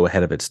just so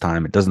ahead of its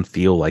time. It doesn't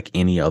feel like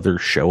any other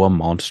Showa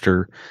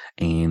monster,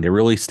 and it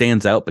really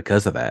stands out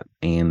because of that.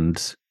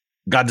 And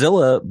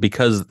Godzilla,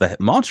 because the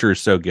monster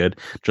is so good,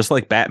 just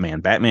like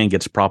Batman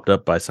gets propped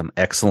up by some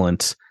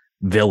excellent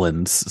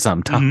villains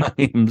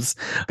sometimes.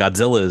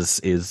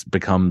 Godzilla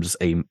becomes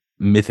a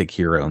mythic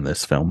hero in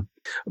this film.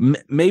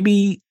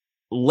 Maybe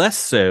less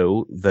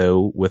so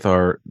though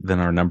than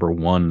our number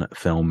 1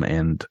 film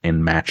and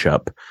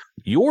matchup.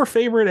 Your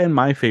favorite and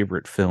my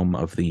favorite film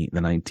of the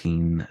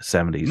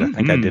 1970s.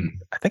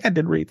 I think I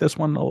did rate this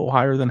one a little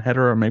higher than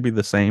Hedorah, maybe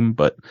the same,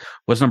 but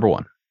what's number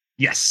 1?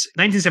 Yes,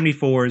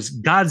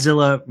 1974's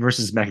Godzilla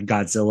versus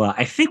Mechagodzilla.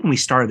 I think when we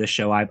started the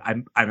show, I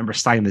remember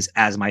citing this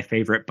as my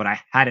favorite, but I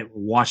hadn't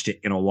watched it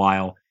in a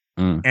while.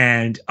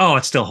 And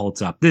it still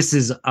holds up. This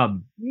is a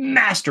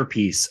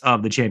masterpiece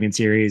of the Champion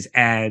series,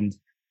 and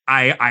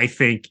I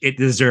think it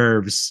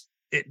deserves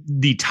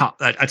a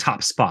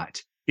top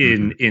spot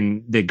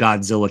in the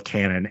Godzilla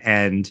canon.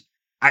 And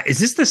is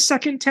this the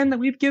second 10 that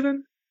we've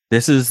given?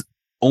 This is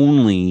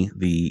only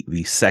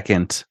the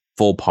second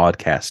full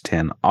podcast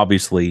 10,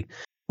 obviously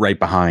right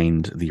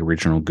behind the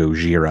original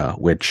Gojira,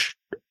 which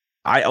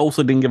I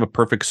also didn't give a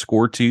perfect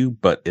score to,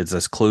 but it's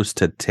as close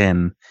to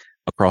 10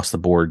 across the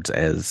boards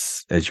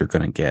as you're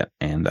going to get.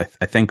 And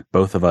I think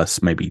both of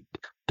us maybe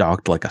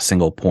docked like a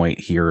single point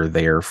here or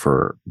there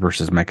for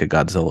versus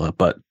Mechagodzilla,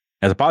 but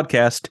as a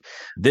podcast,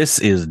 this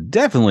is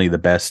definitely the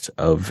best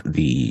of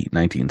the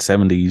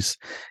 1970s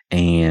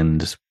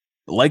and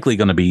likely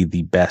going to be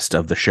the best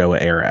of the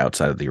Showa era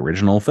outside of the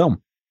original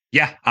film.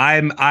 Yeah,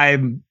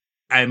 I'm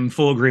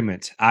full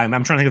agreement.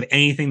 I'm trying to think of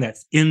anything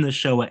that's in the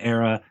Showa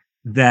era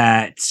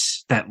that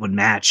would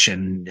match.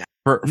 And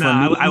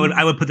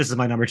I would put this as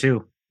my number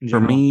 2. For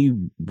me,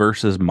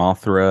 Versus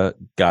Mothra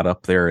got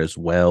up there as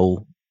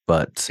well,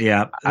 but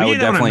yeah, I would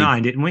definitely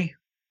 9, didn't we?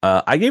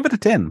 I gave it a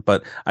 10,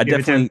 but I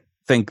definitely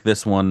think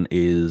this one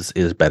is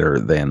better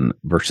than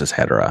Versus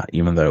Hedera,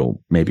 even though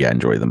maybe I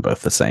enjoy them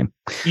both the same.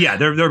 Yeah,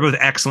 they're both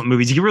excellent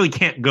movies. You really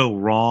can't go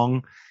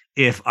wrong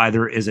if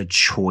either is a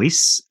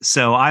choice.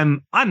 So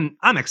I'm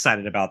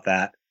excited about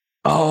that.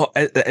 Oh,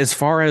 as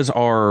far as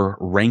our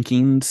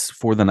rankings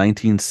for the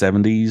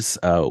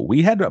 1970s,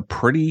 we had a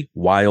pretty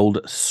wild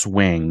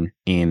swing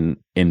in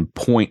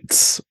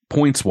points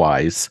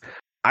wise.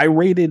 I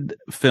rated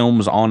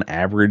films on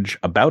average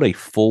about a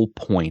full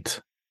point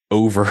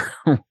over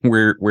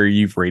where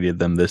you've rated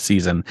them this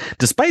season,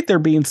 despite there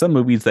being some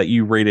movies that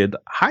you rated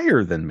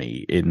higher than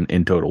me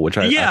in total, which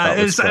I thought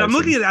was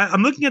surprising.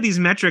 I'm looking at these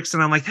metrics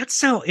and I'm like, that's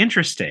so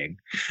interesting.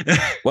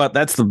 Well,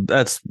 that's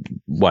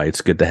why it's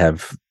good to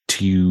have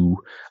 2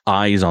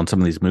 eyes on some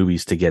of these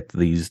movies to get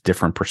these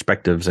different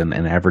perspectives and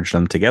average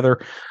them together,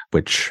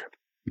 which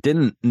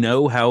didn't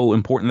know how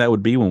important that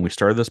would be when we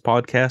started this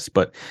podcast,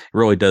 but it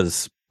really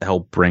does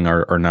help bring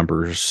our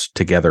numbers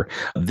together.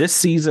 This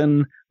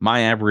season,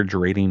 my average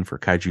rating for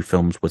kaiju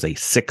films was a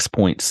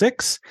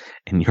 6.6,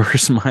 and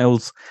yours,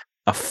 Miles,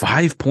 a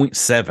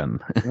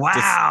 5.7.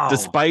 Wow.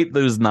 Despite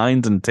those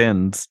 9s and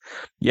 10s,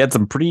 you had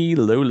some pretty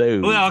low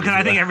lows. Well, because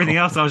I think everything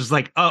else, I was just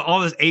like, oh, all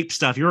this ape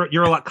stuff,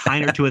 you're a lot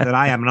kinder to it than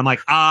I am. And I'm like,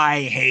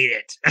 I hate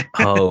it.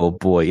 Oh,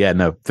 boy. Yeah,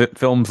 no.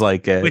 Films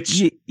like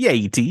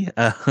E.T.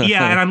 Yeah,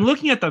 and I'm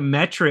looking at the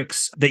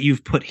metrics that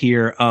you've put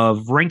here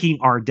of ranking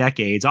our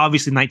decades.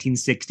 Obviously,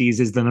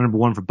 1960s is the number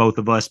 1 for both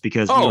of us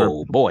because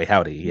boy,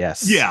 howdy,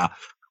 yes. Yeah,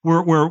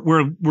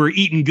 we're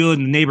eating good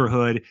in the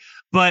neighborhood.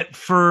 But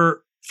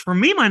for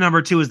me, my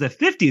number 2 is the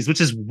 50s, which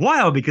is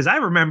wild because I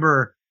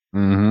remember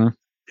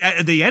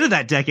at the end of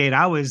that decade,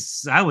 I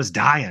was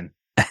dying.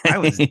 I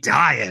was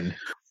dying.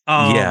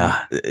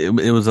 Yeah,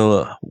 it was a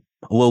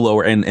little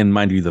lower. And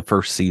mind you, the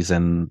first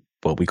season,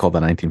 what we call the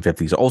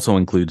 1950s, also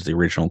includes the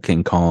original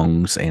King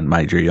Kongs and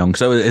Major Young.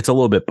 So it's a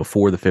little bit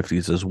before the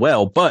 50s as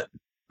well. But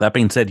that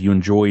being said, you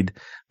enjoyed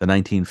the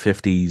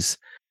 1950s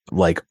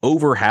like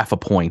over half a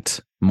point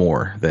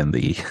more than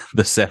the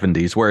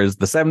 70s, whereas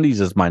the 70s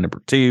is my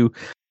number 2.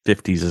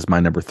 50s is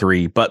my number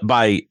 3, but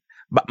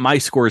my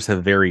scores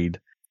have varied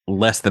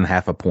less than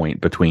half a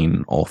point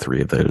between all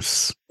 3 of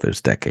those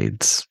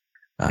decades.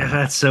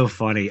 That's so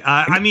funny.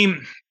 I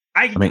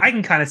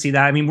can kind of see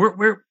that. I mean,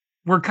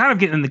 we're kind of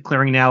getting in the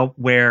clearing now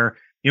where,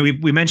 you know,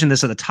 we mentioned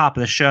this at the top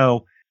of the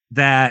show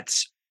that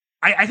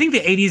I think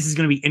the 80s is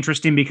going to be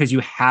interesting because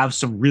you have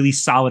some really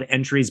solid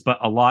entries, but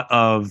a lot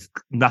of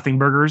nothing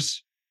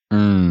burgers.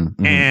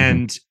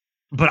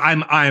 But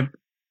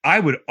I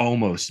would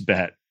almost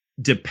bet,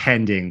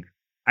 depending,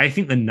 I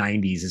think the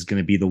 90s is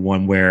going to be the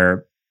one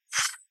where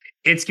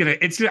it's gonna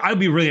I'd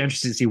be really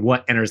interested to see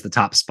what enters the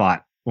top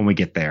spot when we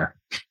get there.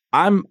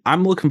 I'm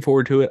looking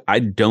forward to it. I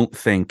don't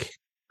think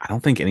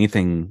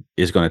anything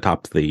is going to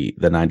top the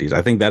 90s.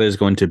 I think that is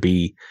going to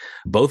be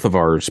both of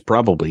ours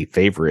probably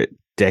favorite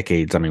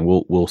decades. I mean,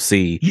 we'll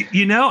see.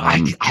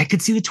 I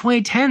could see the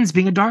 2010s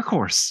being a dark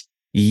horse.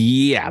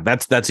 Yeah,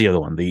 that's the other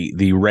one. The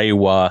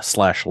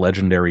Reiwa /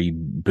 legendary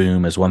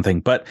boom is one thing,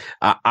 but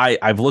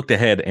I've looked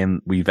ahead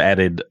and we've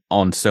added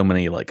on so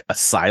many like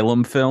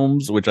asylum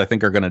films, which I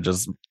think are going to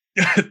just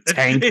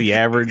tank the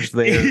average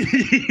there.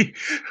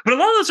 But a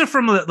lot of those are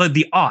from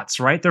the aughts,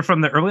 right? They're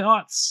from the early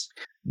aughts.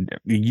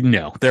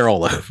 No, they're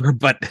all over.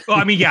 But well,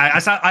 I mean, yeah,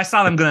 I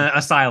saw them gonna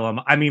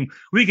Asylum. I mean,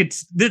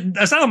 the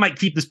Asylum might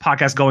keep this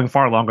podcast going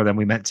far longer than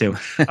we meant to.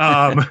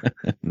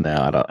 No,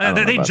 I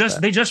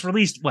don't. They just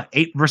released what,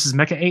 Ape versus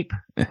Mecha Ape?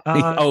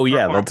 Oh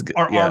yeah, that's good.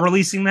 Are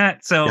releasing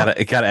that? So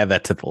gotta add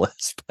that to the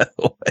list. By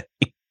the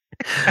way,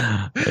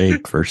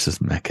 Ape versus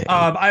Mecha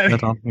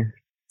Ape.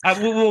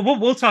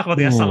 We'll talk about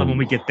the Asylum when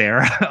we get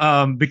there,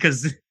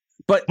 because.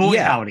 But boy,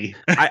 yeah, howdy.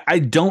 I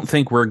don't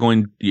think you're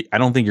going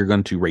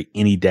to rate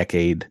any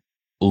decade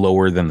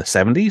lower than the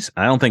 70s.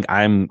 I don't think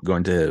I'm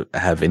going to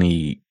have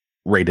any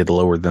rated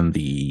lower than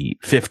the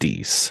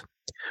 50s,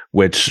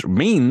 which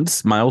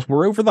means, Miles,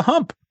 we're over the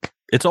hump.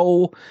 It's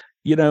all,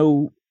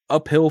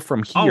 uphill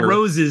from here. All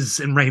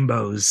roses and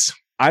rainbows.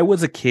 I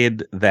was a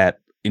kid that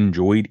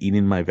enjoyed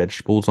eating my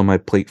vegetables on my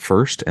plate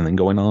first and then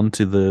going on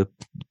to the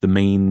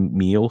main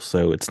meal.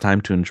 So it's time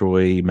to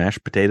enjoy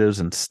mashed potatoes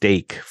and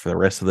steak for the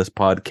rest of this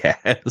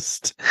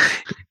podcast.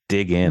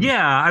 Dig in.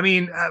 Yeah, I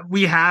mean,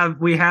 we have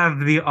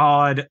the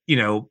odd,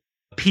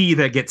 pea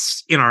that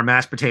gets in our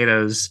mashed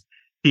potatoes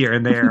here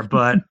and there,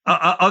 but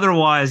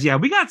otherwise, yeah,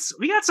 we got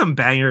some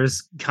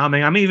bangers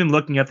coming. I'm even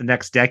looking at the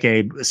next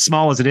decade, as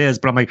small as it is,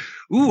 but I'm like,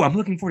 ooh, I'm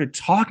looking forward to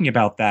talking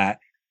about that.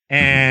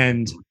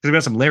 And we've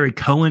got some Larry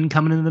Cohen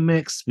coming into the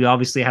mix. We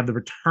obviously have the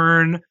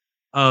return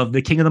of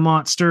The King of the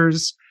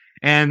Monsters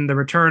and The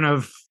Return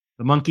of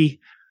the Monkey.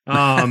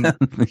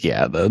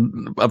 Yeah,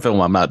 a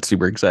film I'm not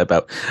super excited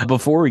about.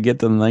 Before we get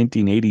to the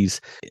 1980s,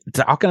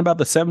 talking about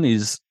the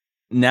 70s,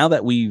 now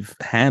that we've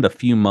had a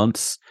few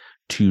months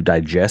to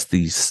digest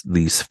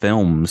these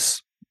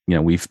films,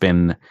 we've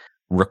been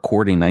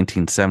recording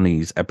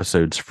 1970s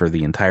episodes for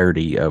the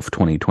entirety of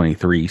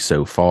 2023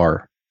 so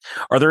far.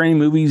 Are there any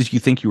movies you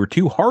think you were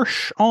too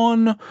harsh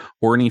on,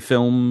 or any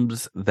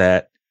films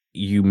that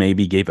you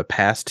maybe gave a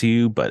pass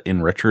to, but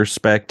in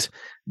retrospect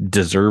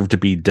deserve to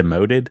be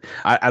demoted?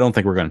 I don't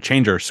think we're going to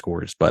change our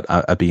scores, but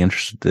I'd be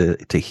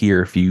interested to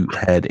hear if you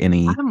had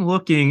any. I'm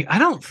looking. I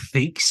don't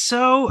think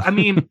so. I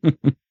mean,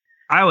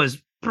 I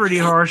was pretty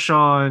harsh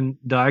on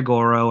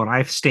Daigoro, and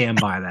I stand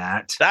by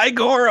that.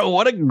 Daigoro,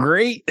 what a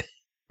great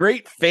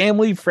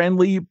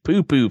family-friendly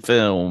poo-poo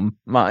film,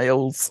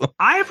 Miles.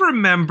 I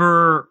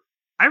remember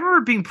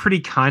being pretty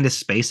kind to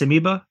Space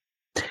Amoeba.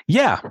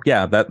 Yeah,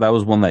 that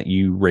was one that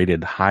you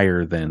rated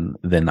higher than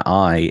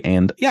I,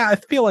 and yeah, I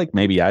feel like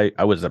maybe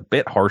I was a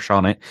bit harsh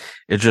on it.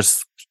 It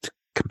just,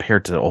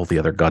 compared to all the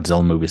other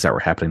Godzilla movies that were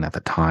happening at the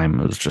time,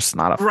 it was just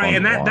not a fun right.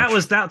 And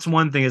that's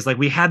one thing, is like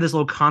we had this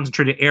little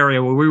concentrated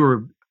area where we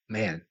were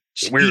eating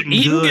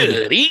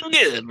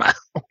good,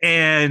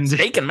 and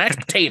steak and mashed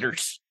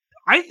potatoes.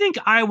 I think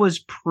I was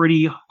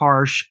pretty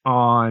harsh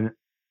on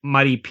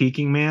Mighty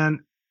Peking Man,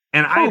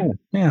 and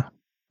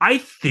I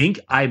think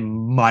I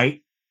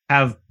might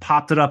have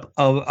popped it up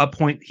a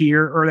point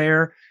here or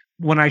there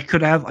when I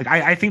could have. Like,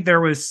 I think there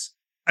was,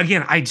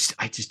 again, I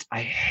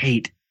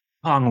hate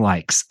Kong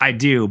likes. I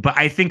do, but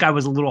I think I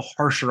was a little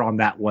harsher on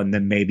that one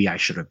than maybe I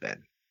should have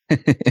been.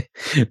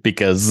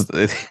 Because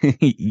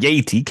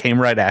Yeti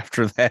came right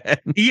after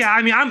that. Yeah,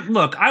 I mean,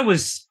 I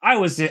was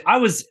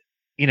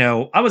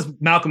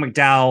Malcolm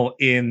McDowell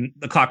in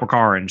The Clockwork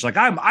Orange. Like,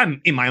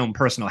 I'm in my own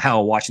personal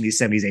hell watching these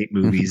 78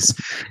 movies.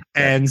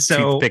 And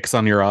so toothpicks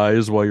on your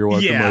eyes while you're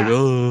watching, like,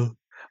 oh.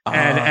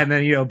 And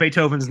then,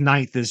 Beethoven's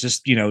Ninth is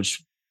just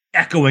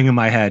echoing in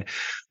my head.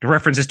 The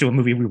references to a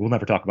movie we will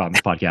never talk about in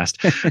this podcast.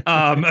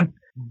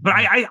 But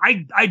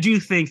I do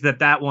think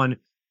that one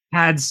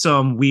had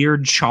some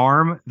weird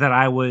charm that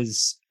I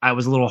was a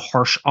little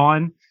harsh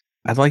on.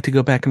 I'd like to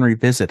go back and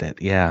revisit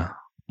it. Yeah.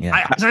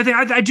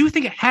 I do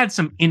think it had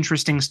some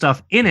interesting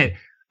stuff in it.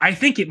 I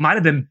think it might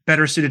have been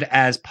better suited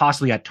as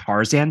possibly a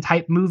Tarzan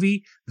type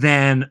movie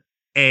than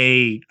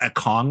a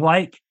Kong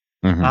like.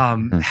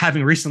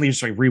 Having recently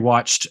just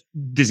rewatched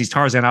Disney's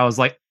Tarzan, I was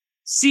like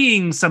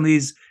seeing some of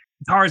these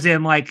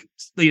Tarzan like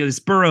this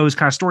Burroughs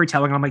kind of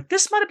storytelling. I'm like,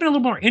 this might have been a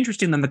little more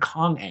interesting than the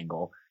Kong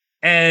angle.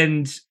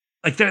 And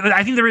like,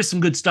 I think there is some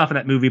good stuff in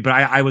that movie, but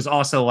I was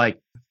also like,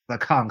 the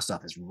Kong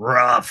stuff is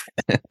rough.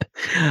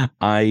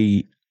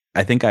 I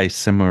think I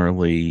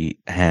similarly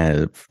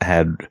have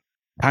had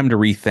time to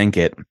rethink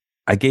it.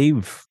 I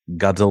gave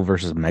Godzilla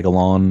vs.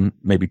 Megalon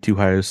maybe too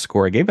high a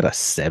score. I gave it a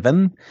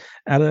 7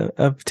 out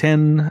of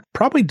 10.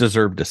 Probably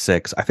deserved a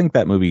 6. I think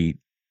that movie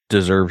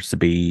deserves to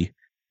be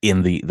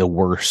in the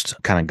worst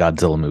kind of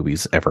Godzilla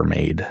movies ever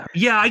made.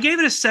 Yeah, I gave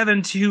it a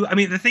 7 too. I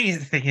mean, the thing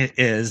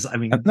is,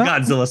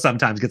 Godzilla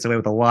sometimes gets away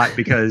with a lot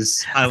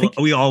because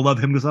we all love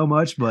him so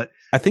much. But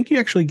I think you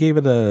actually gave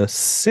it a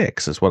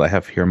 6, is what I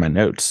have here in my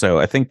notes. So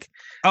I think.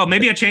 Oh,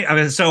 maybe I change. I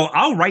mean, so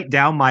I'll write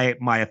down my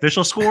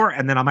official score,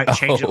 and then I might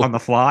change it on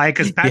the fly,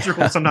 because Patrick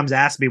will sometimes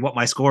ask me what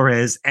my score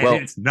is,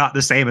 and it's not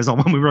the same as on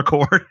when we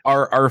record.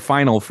 Our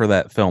final for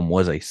that film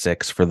was a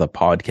 6 for the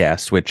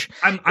podcast, which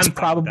I'm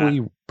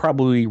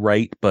probably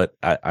right, but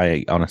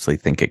I honestly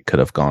think it could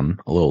have gone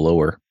a little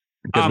lower.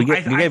 Because we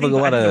gave a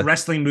lot of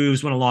wrestling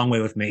moves went a long way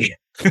with me.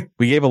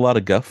 We gave a lot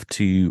of guff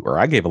to, or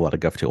I gave a lot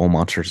of guff to All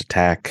Monsters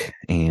Attack,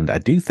 and I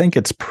do think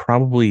it's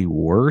probably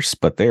worse,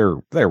 but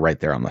they're right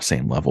there on the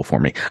same level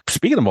for me.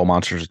 Speaking of All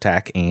Monsters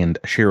Attack and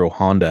Ishiro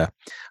Honda,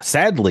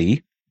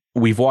 sadly,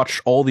 we've watched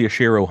all the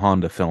Ishiro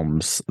Honda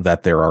films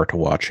that there are to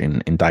watch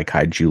in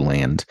Daikaiju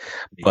land,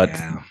 but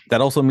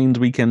that also means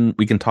we can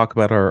talk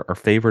about our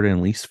favorite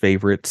and least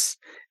favorites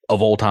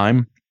of all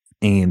time,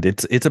 and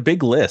it's a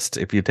big list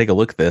if you take a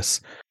look at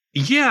this.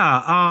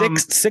 Yeah,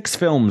 six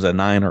films, a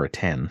 9 or a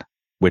 10,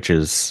 which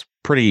is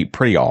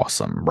pretty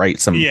awesome, right?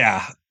 Some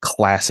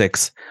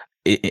classics.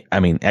 I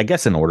mean, I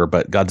guess in order,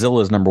 but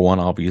Godzilla is number 1,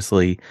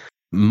 obviously.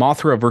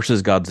 Mothra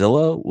versus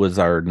Godzilla was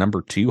our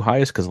number 2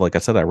 highest, because, like I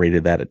said, I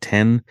rated that at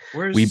 10.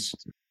 Where's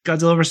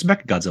Godzilla versus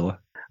Mechagodzilla?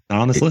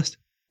 Not on this list.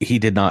 He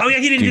did not. Oh yeah,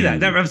 he didn't do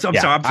that. I'm sorry.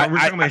 We're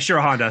talking about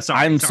Ishiro Honda.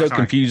 I'm so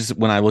confused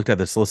when I looked at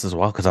this list as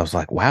well, because I was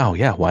like, wow,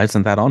 yeah, why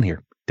isn't that on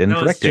here? Didn't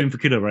correct it.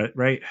 Fukuda,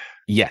 right?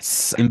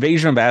 Yes.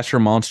 Invasion of Astro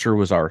Monster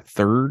was our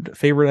 3rd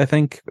favorite, I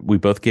think. We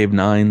both gave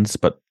 9s,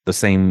 but the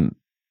same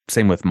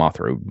with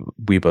Mothra.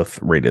 We both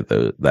rated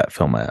that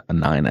film a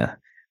 9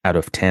 out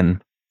of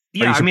 10.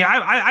 Yeah, I mean,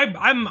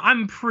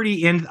 I'm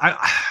pretty in.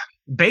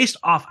 Based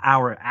off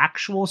our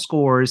actual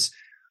scores,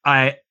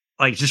 I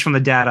like, just from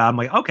the data, I'm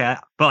like, okay,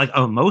 but like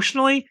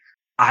emotionally,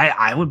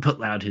 I would put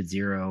Loudhood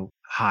Zero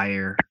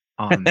higher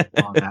on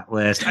that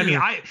list. I mean,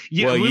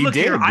 Well, we you look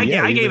here. did.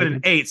 Yeah, I you gave it did.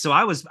 an 8, so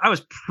I was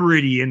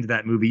pretty into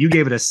that movie. You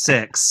gave it a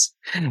 6.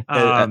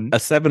 A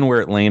 7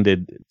 where it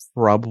landed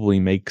probably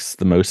makes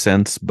the most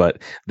sense,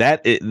 but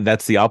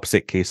that's the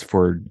opposite case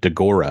for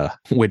Dagora,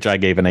 which I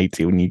gave an 8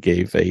 to, and you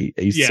gave a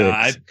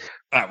 6.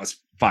 I was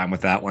fine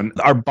with that one.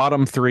 Our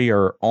bottom 3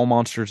 are All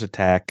Monsters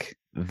Attack,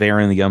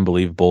 Varan the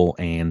Unbelievable,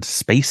 and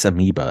Space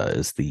Amoeba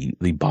is the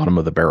bottom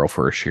of the barrel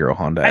for Ishiro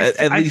Honda.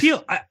 I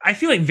feel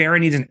like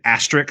Varan needs an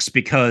asterisk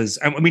because,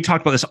 and we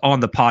talked about this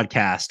on the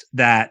podcast,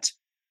 that,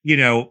 you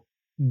know,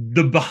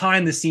 the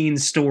behind the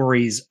scenes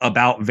stories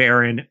about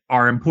Varan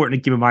are important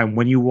to keep in mind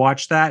when you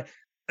watch that.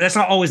 That's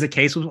not always the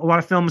case with a lot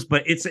of films,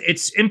 but it's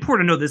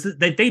important to know this,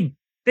 that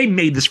they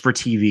made this for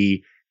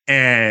TV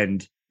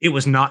and it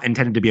was not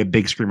intended to be a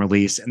big screen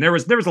release. And there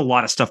was a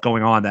lot of stuff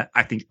going on that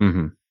I think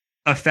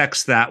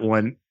affects that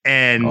one.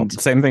 And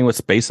same thing with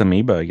Space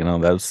Amoeba. You know,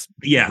 that's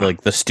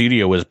like the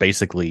studio was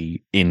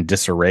basically in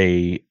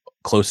disarray,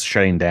 close to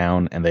shutting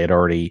down, and they had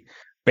already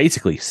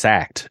basically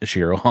sacked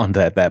Ishiro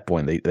Honda at that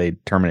point. They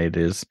terminated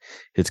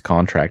his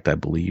contract, I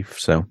believe.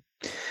 So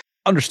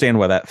understand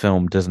why that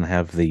film doesn't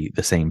have the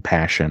same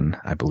passion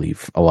I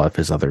believe a lot of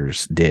his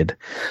others did.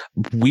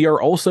 We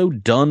are also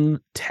done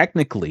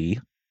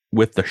technically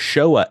with the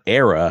Showa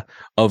era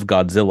of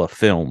Godzilla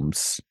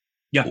films.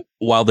 Yeah.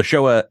 While the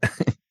Showa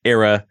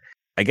era,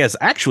 I guess,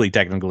 actually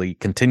technically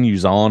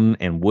continues on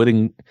and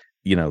wouldn't,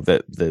 you know,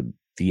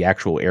 the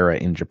actual era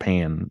in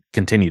Japan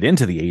continued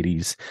into the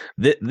 80s.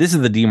 This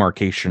is the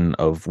demarcation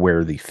of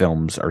where the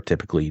films are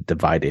typically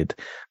divided,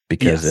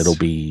 because it'll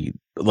be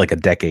like a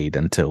decade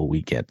until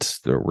we get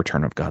the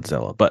Return of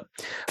Godzilla. But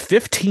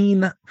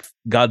 15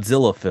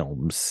 Godzilla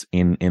films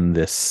in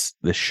this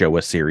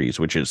Showa series,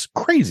 which is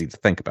crazy to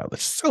think about.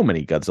 There's so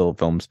many Godzilla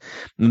films,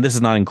 and this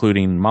is not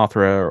including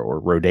Mothra or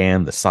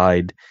Rodan, the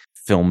side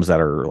films that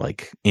are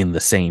like in the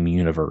same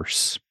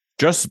universe,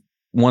 just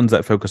ones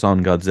that focus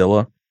on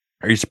Godzilla.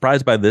 Are you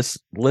surprised by this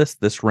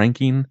list, this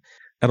ranking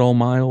at all,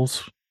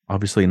 Miles?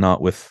 Obviously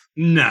not with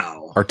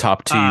our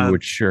top 2,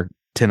 which are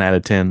 10 out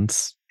of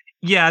 10s.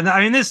 Yeah, I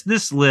mean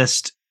this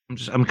list,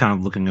 I'm kind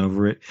of looking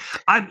over it.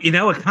 It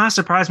kind of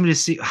surprised me to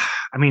see.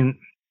 I mean,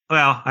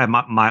 well,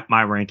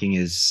 my ranking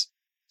is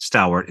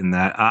stalwart in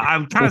that.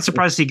 I'm kind of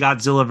surprised to see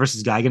Godzilla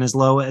versus Gigan as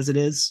low as it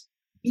is.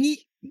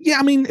 Yeah,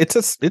 I mean it's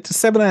a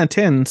 7 out of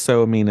 10,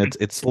 so I mean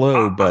it's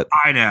low, but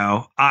I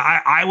know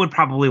I would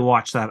probably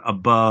watch that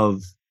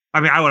above. I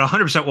mean, I would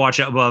 100%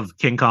 watch it above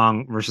King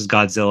Kong versus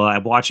Godzilla.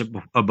 I'd watch it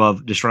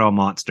above Destroy All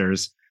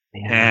Monsters,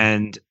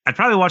 and I'd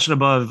probably watch it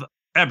above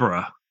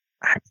Ebra.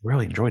 I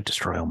really enjoyed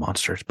Destroy All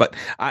Monsters, but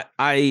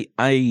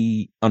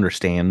I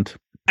understand.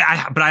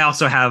 But I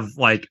also have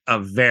like a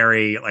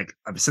very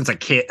since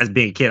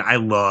being a kid, I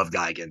love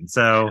Gigan.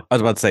 So I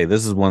was about to say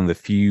this is one of the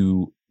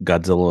few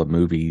Godzilla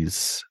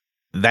movies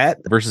that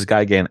versus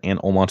Gigan and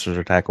All Monsters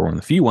Attack are one of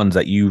the few ones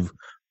that you've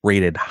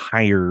rated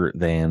higher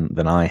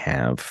than I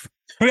have.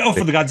 Oh,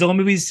 for the Godzilla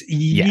movies,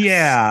 yes.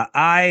 Yeah,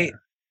 I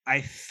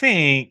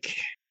think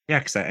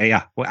because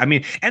well, I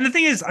mean, and the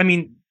thing is, I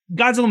mean,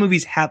 Godzilla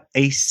movies have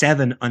a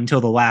 7 until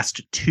the last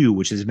 2,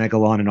 which is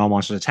Megalon and All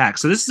Monsters Attack.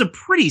 So this is a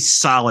pretty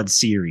solid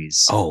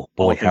series. Oh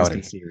boy,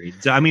 howdy!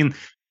 Series. I mean,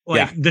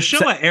 the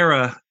Showa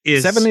era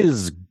is 7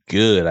 is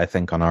good, I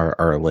think, on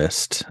our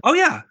list. Oh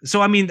yeah,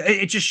 so I mean,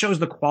 it just shows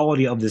the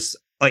quality of this.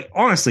 Like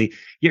honestly,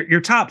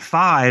 your top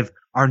 5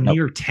 are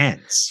near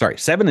 10s. Sorry,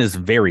 7 is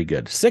very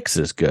good. 6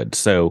 is good.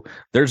 So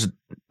there's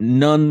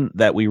none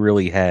that we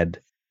really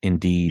had.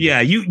 Indeed. Yeah,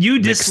 you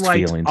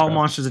disliked All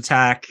Monsters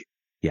Attack.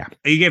 Yeah,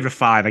 you gave it a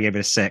 5. I gave it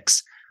a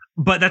 6,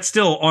 but that's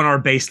still on our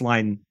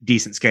baseline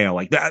decent scale.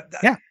 Like that.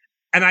 Yeah,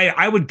 and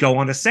I would go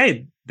on to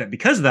say that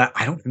because of that,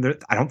 I don't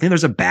think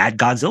there's a bad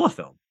Godzilla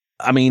film.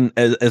 I mean,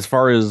 as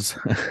far as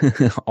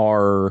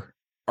our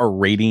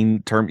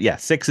rating term,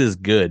 6 is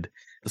good.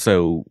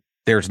 So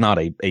there's not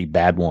a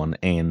bad one.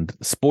 And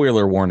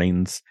spoiler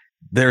warnings,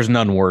 there's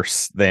none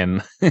worse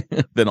than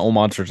All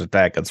Monsters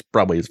Attack. That's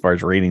probably as far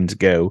as ratings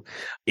go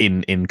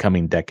in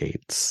coming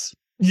decades.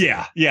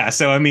 Yeah.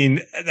 So I mean,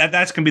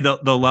 that's gonna be the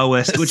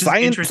lowest, which is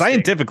interesting.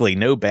 Scientifically,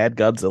 no bad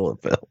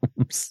Godzilla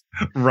films,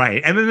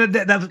 right? And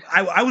then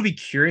I would be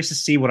curious to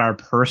see what our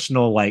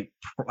personal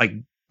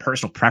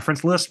personal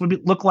preference list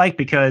would look like,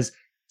 because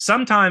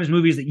sometimes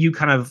movies that you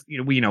kind of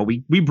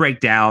we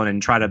break down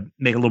and try to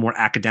make a little more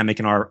academic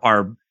in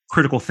our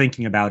critical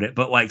thinking about it,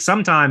 but like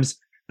sometimes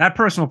that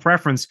personal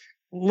preference.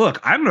 Look,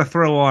 I'm going to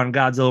throw on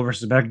Godzilla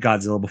versus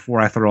Mechagodzilla before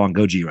I throw on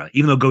Gojira,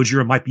 even though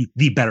Gojira might be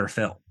the better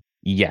film.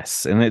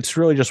 Yes, and it's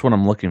really just what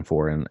I'm looking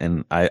for,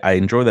 and I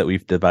enjoy that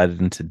we've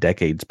divided into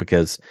decades,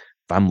 because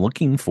if I'm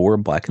looking for a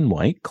black and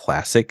white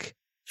classic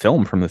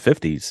film from the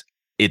 50s,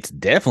 it's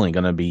definitely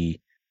going to be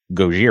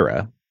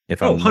Gojira.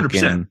 If I'm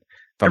 100%.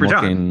 If I'm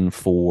looking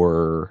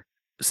for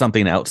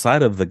something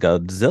outside of the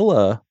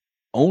Godzilla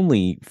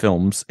only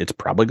films, it's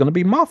probably going to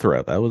be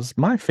Mothra. That was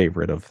my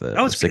favorite of the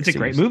 60s. It's a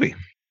great movie.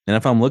 And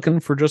if I'm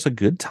looking for just a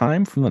good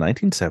time from the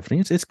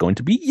 1970s, it's going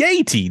to be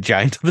Yeti,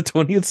 Giant of the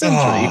 20th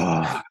Century.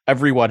 Oh,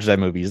 I've rewatched that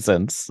movie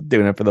since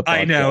doing it for the podcast.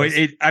 I know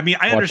it. I mean,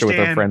 I Watched understand. it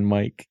with our friend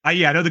Mike. I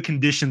know the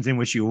conditions in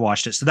which you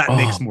watched it, so that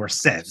makes more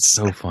sense.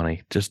 So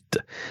funny. Just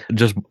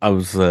I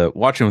was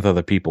watching with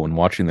other people and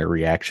watching their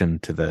reaction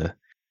to the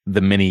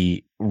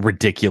many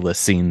ridiculous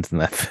scenes in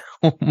that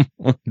film.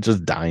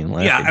 Just dying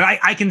laughing. Yeah, and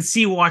I can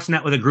see watching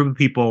that with a group of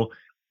people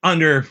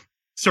under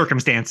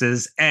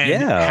circumstances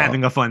and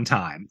having a fun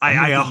time. I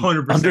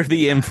 100% under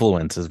the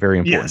influence is very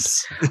important.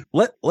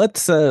 Yes.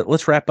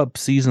 Let's wrap up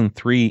season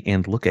 3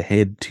 and look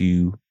ahead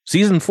to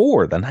season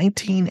 4, the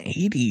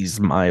 1980s.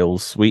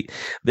 Miles,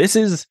 this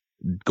is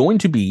going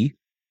to be,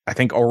 I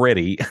think,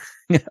 already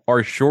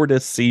our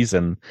shortest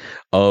season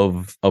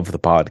of the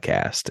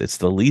podcast. It's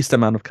the least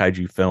amount of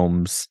kaiju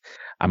films.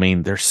 I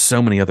mean, there's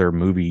so many other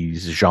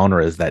movies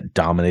genres that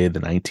dominated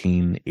the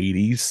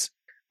 1980s.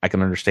 I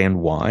can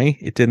understand why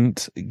it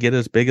didn't get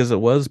as big as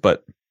it was,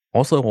 but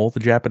also all the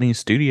Japanese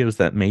studios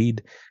that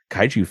made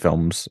kaiju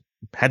films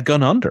had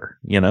gone under,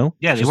 Yeah,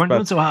 they weren't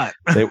doing so hot.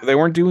 they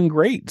weren't doing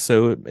great.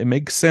 So it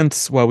makes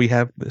sense why we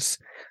have this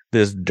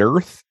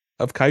dearth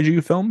of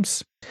kaiju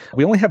films.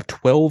 We only have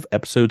 12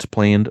 episodes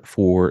planned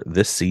for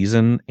this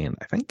season, and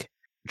I think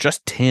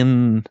just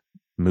 10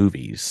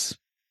 movies.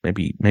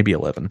 Maybe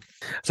 11.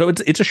 So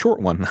it's a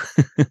short one.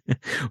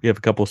 We have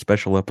a couple of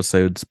special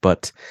episodes,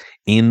 but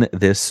in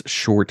this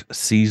short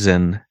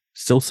season,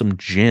 still some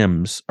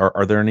gems.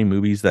 Are there any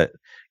movies that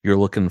you're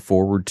looking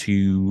forward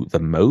to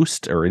the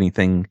most, or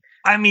anything?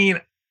 I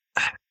mean,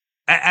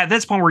 at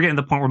this point, we're getting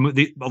to the point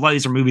where a lot of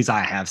these are movies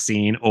I have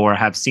seen or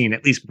have seen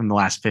at least within the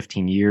last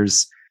 15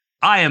 years.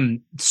 I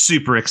am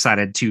super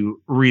excited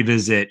to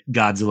revisit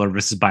Godzilla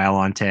vs.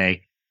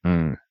 Biollante.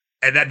 And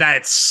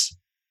that's...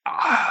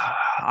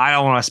 I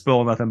don't want to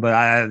spoil nothing,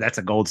 but that's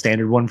a gold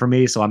standard one for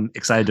me. So I'm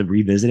excited to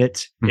revisit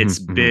it. It's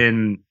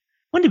been,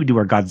 when did we do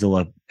our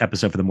Godzilla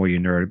episode for The More You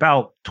Nerd?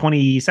 About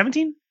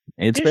 2017?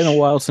 It's been a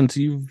while since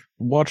you've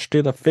watched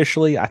it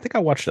officially. I think I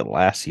watched it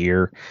last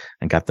year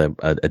and got a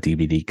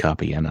DVD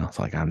copy, and I was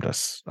like,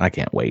 I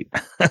can't wait.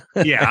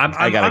 Yeah,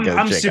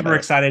 I'm super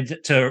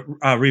excited to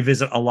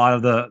revisit a lot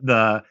of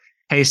the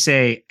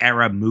Heisei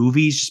era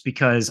movies, just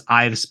because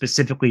I've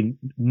specifically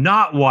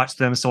not watched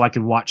them, so I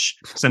can watch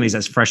some of these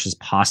as fresh as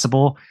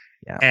possible.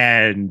 Yeah.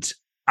 And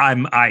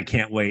I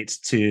can't wait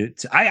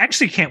I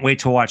actually can't wait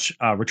to watch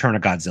Return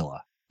of Godzilla,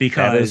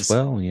 because that as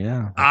well.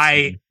 Yeah,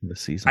 the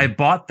season. I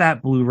bought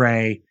that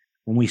Blu-ray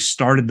when we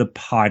started the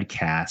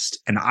podcast,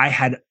 and I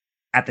had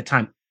at the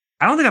time,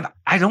 I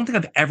don't think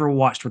I've ever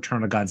watched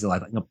Return of Godzilla. I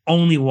think I've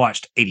only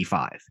watched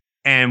 85.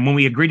 And when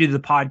we agreed to do the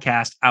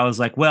podcast, I was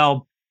like,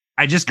 well,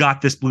 I just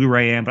got this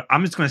Blu-ray in, but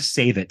I'm just going to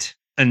save it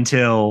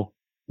until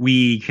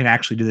we can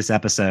actually do this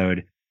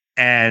episode.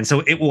 And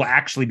so it will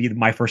actually be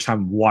my first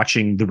time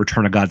watching The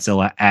Return of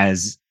Godzilla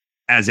as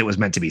it was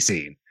meant to be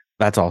seen.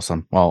 That's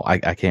awesome. Well,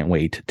 I can't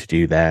wait to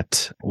do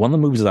that. One of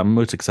the movies that I'm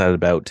most excited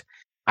about,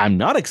 I'm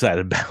not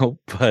excited about,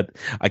 but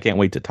I can't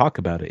wait to talk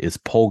about it, is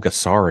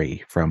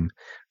Pulgasari from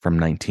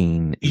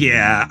 1980.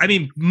 Yeah, I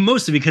mean,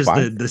 mostly because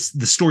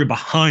the story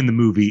behind the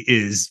movie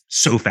is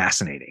so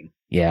fascinating.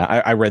 Yeah,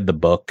 I read the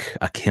book,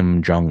 a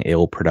Kim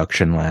Jong-il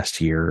production last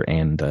year,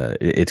 and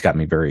it's got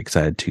me very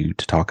excited to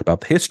talk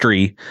about the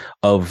history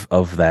of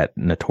that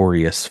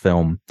notorious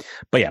film.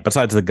 But yeah,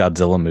 besides the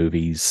Godzilla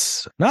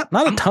movies, not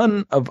a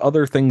ton of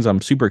other things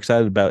I'm super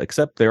excited about,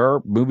 except there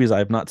are movies I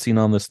have not seen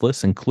on this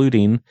list,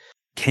 including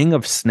King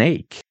of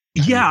Snake.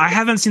 Yeah, I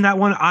haven't seen that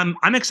one. I'm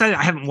excited.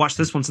 I haven't watched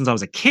this one since I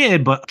was a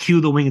kid, but Q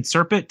the Winged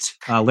Serpent,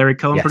 Larry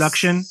Cohen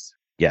production.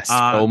 Yes,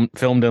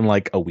 filmed in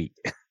like a week.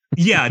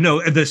 Yeah,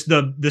 no,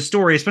 the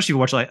story, especially if you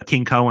watch like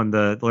King Cohen,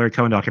 the Larry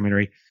Cohen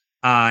documentary,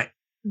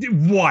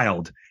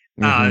 wild.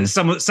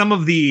 Some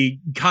of the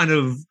kind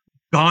of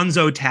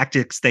gonzo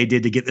tactics they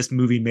did to get this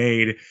movie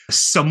made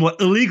somewhat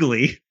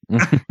illegally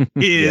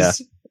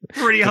is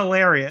pretty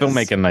hilarious.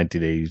 Filmmaking in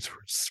 1980s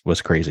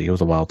was crazy. It was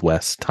a Wild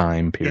West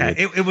time period.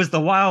 Yeah, it was the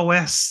Wild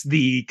West.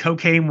 The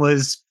cocaine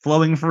was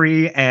flowing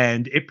free,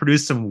 and it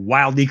produced some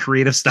wildly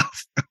creative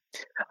stuff.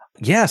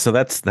 Yeah, so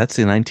that's the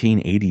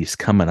 1980s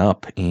coming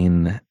up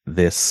in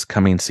this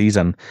coming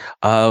season.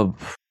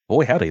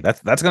 Boy howdy,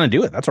 that's gonna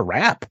do it. That's a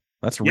wrap.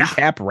 That's a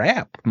recap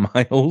wrap,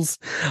 Miles.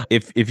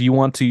 If you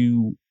want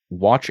to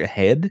watch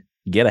ahead,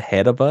 get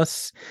ahead of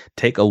us,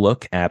 take a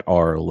look at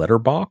our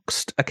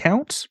Letterboxd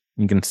account.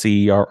 You can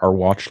see our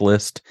watch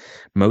list.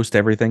 Most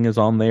everything is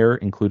on there,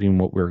 including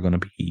what we're going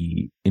to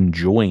be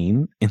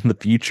enjoying in the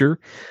future.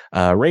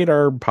 Rate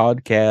our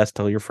podcast,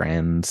 tell your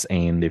friends,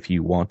 and if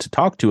you want to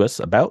talk to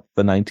us about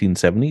the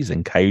 1970s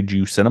and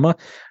kaiju cinema,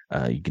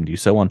 you can do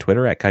so on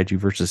Twitter at Kaiju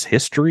versus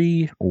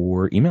History,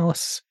 or email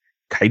us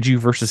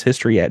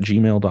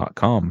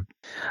kaijuversushistory@gmail.com.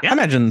 Yeah, I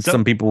imagine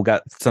some people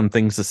got some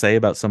things to say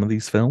about some of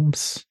these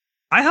films.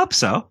 I hope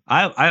so.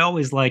 I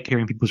always like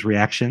hearing people's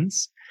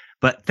reactions.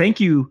 But thank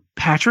you,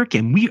 Patrick,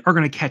 and we are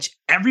going to catch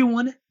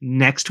everyone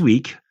next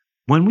week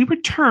when we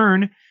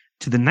return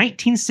to the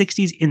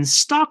 1960s in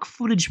stock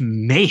footage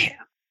mayhem.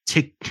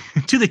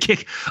 to the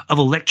kick of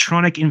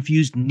electronic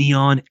infused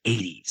neon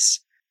 80s.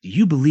 Do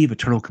you believe a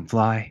turtle can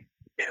fly?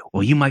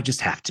 Well, you might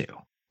just have to.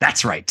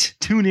 That's right.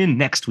 Tune in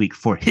next week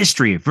for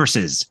History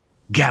versus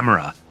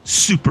Gamera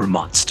Super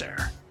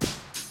Monster.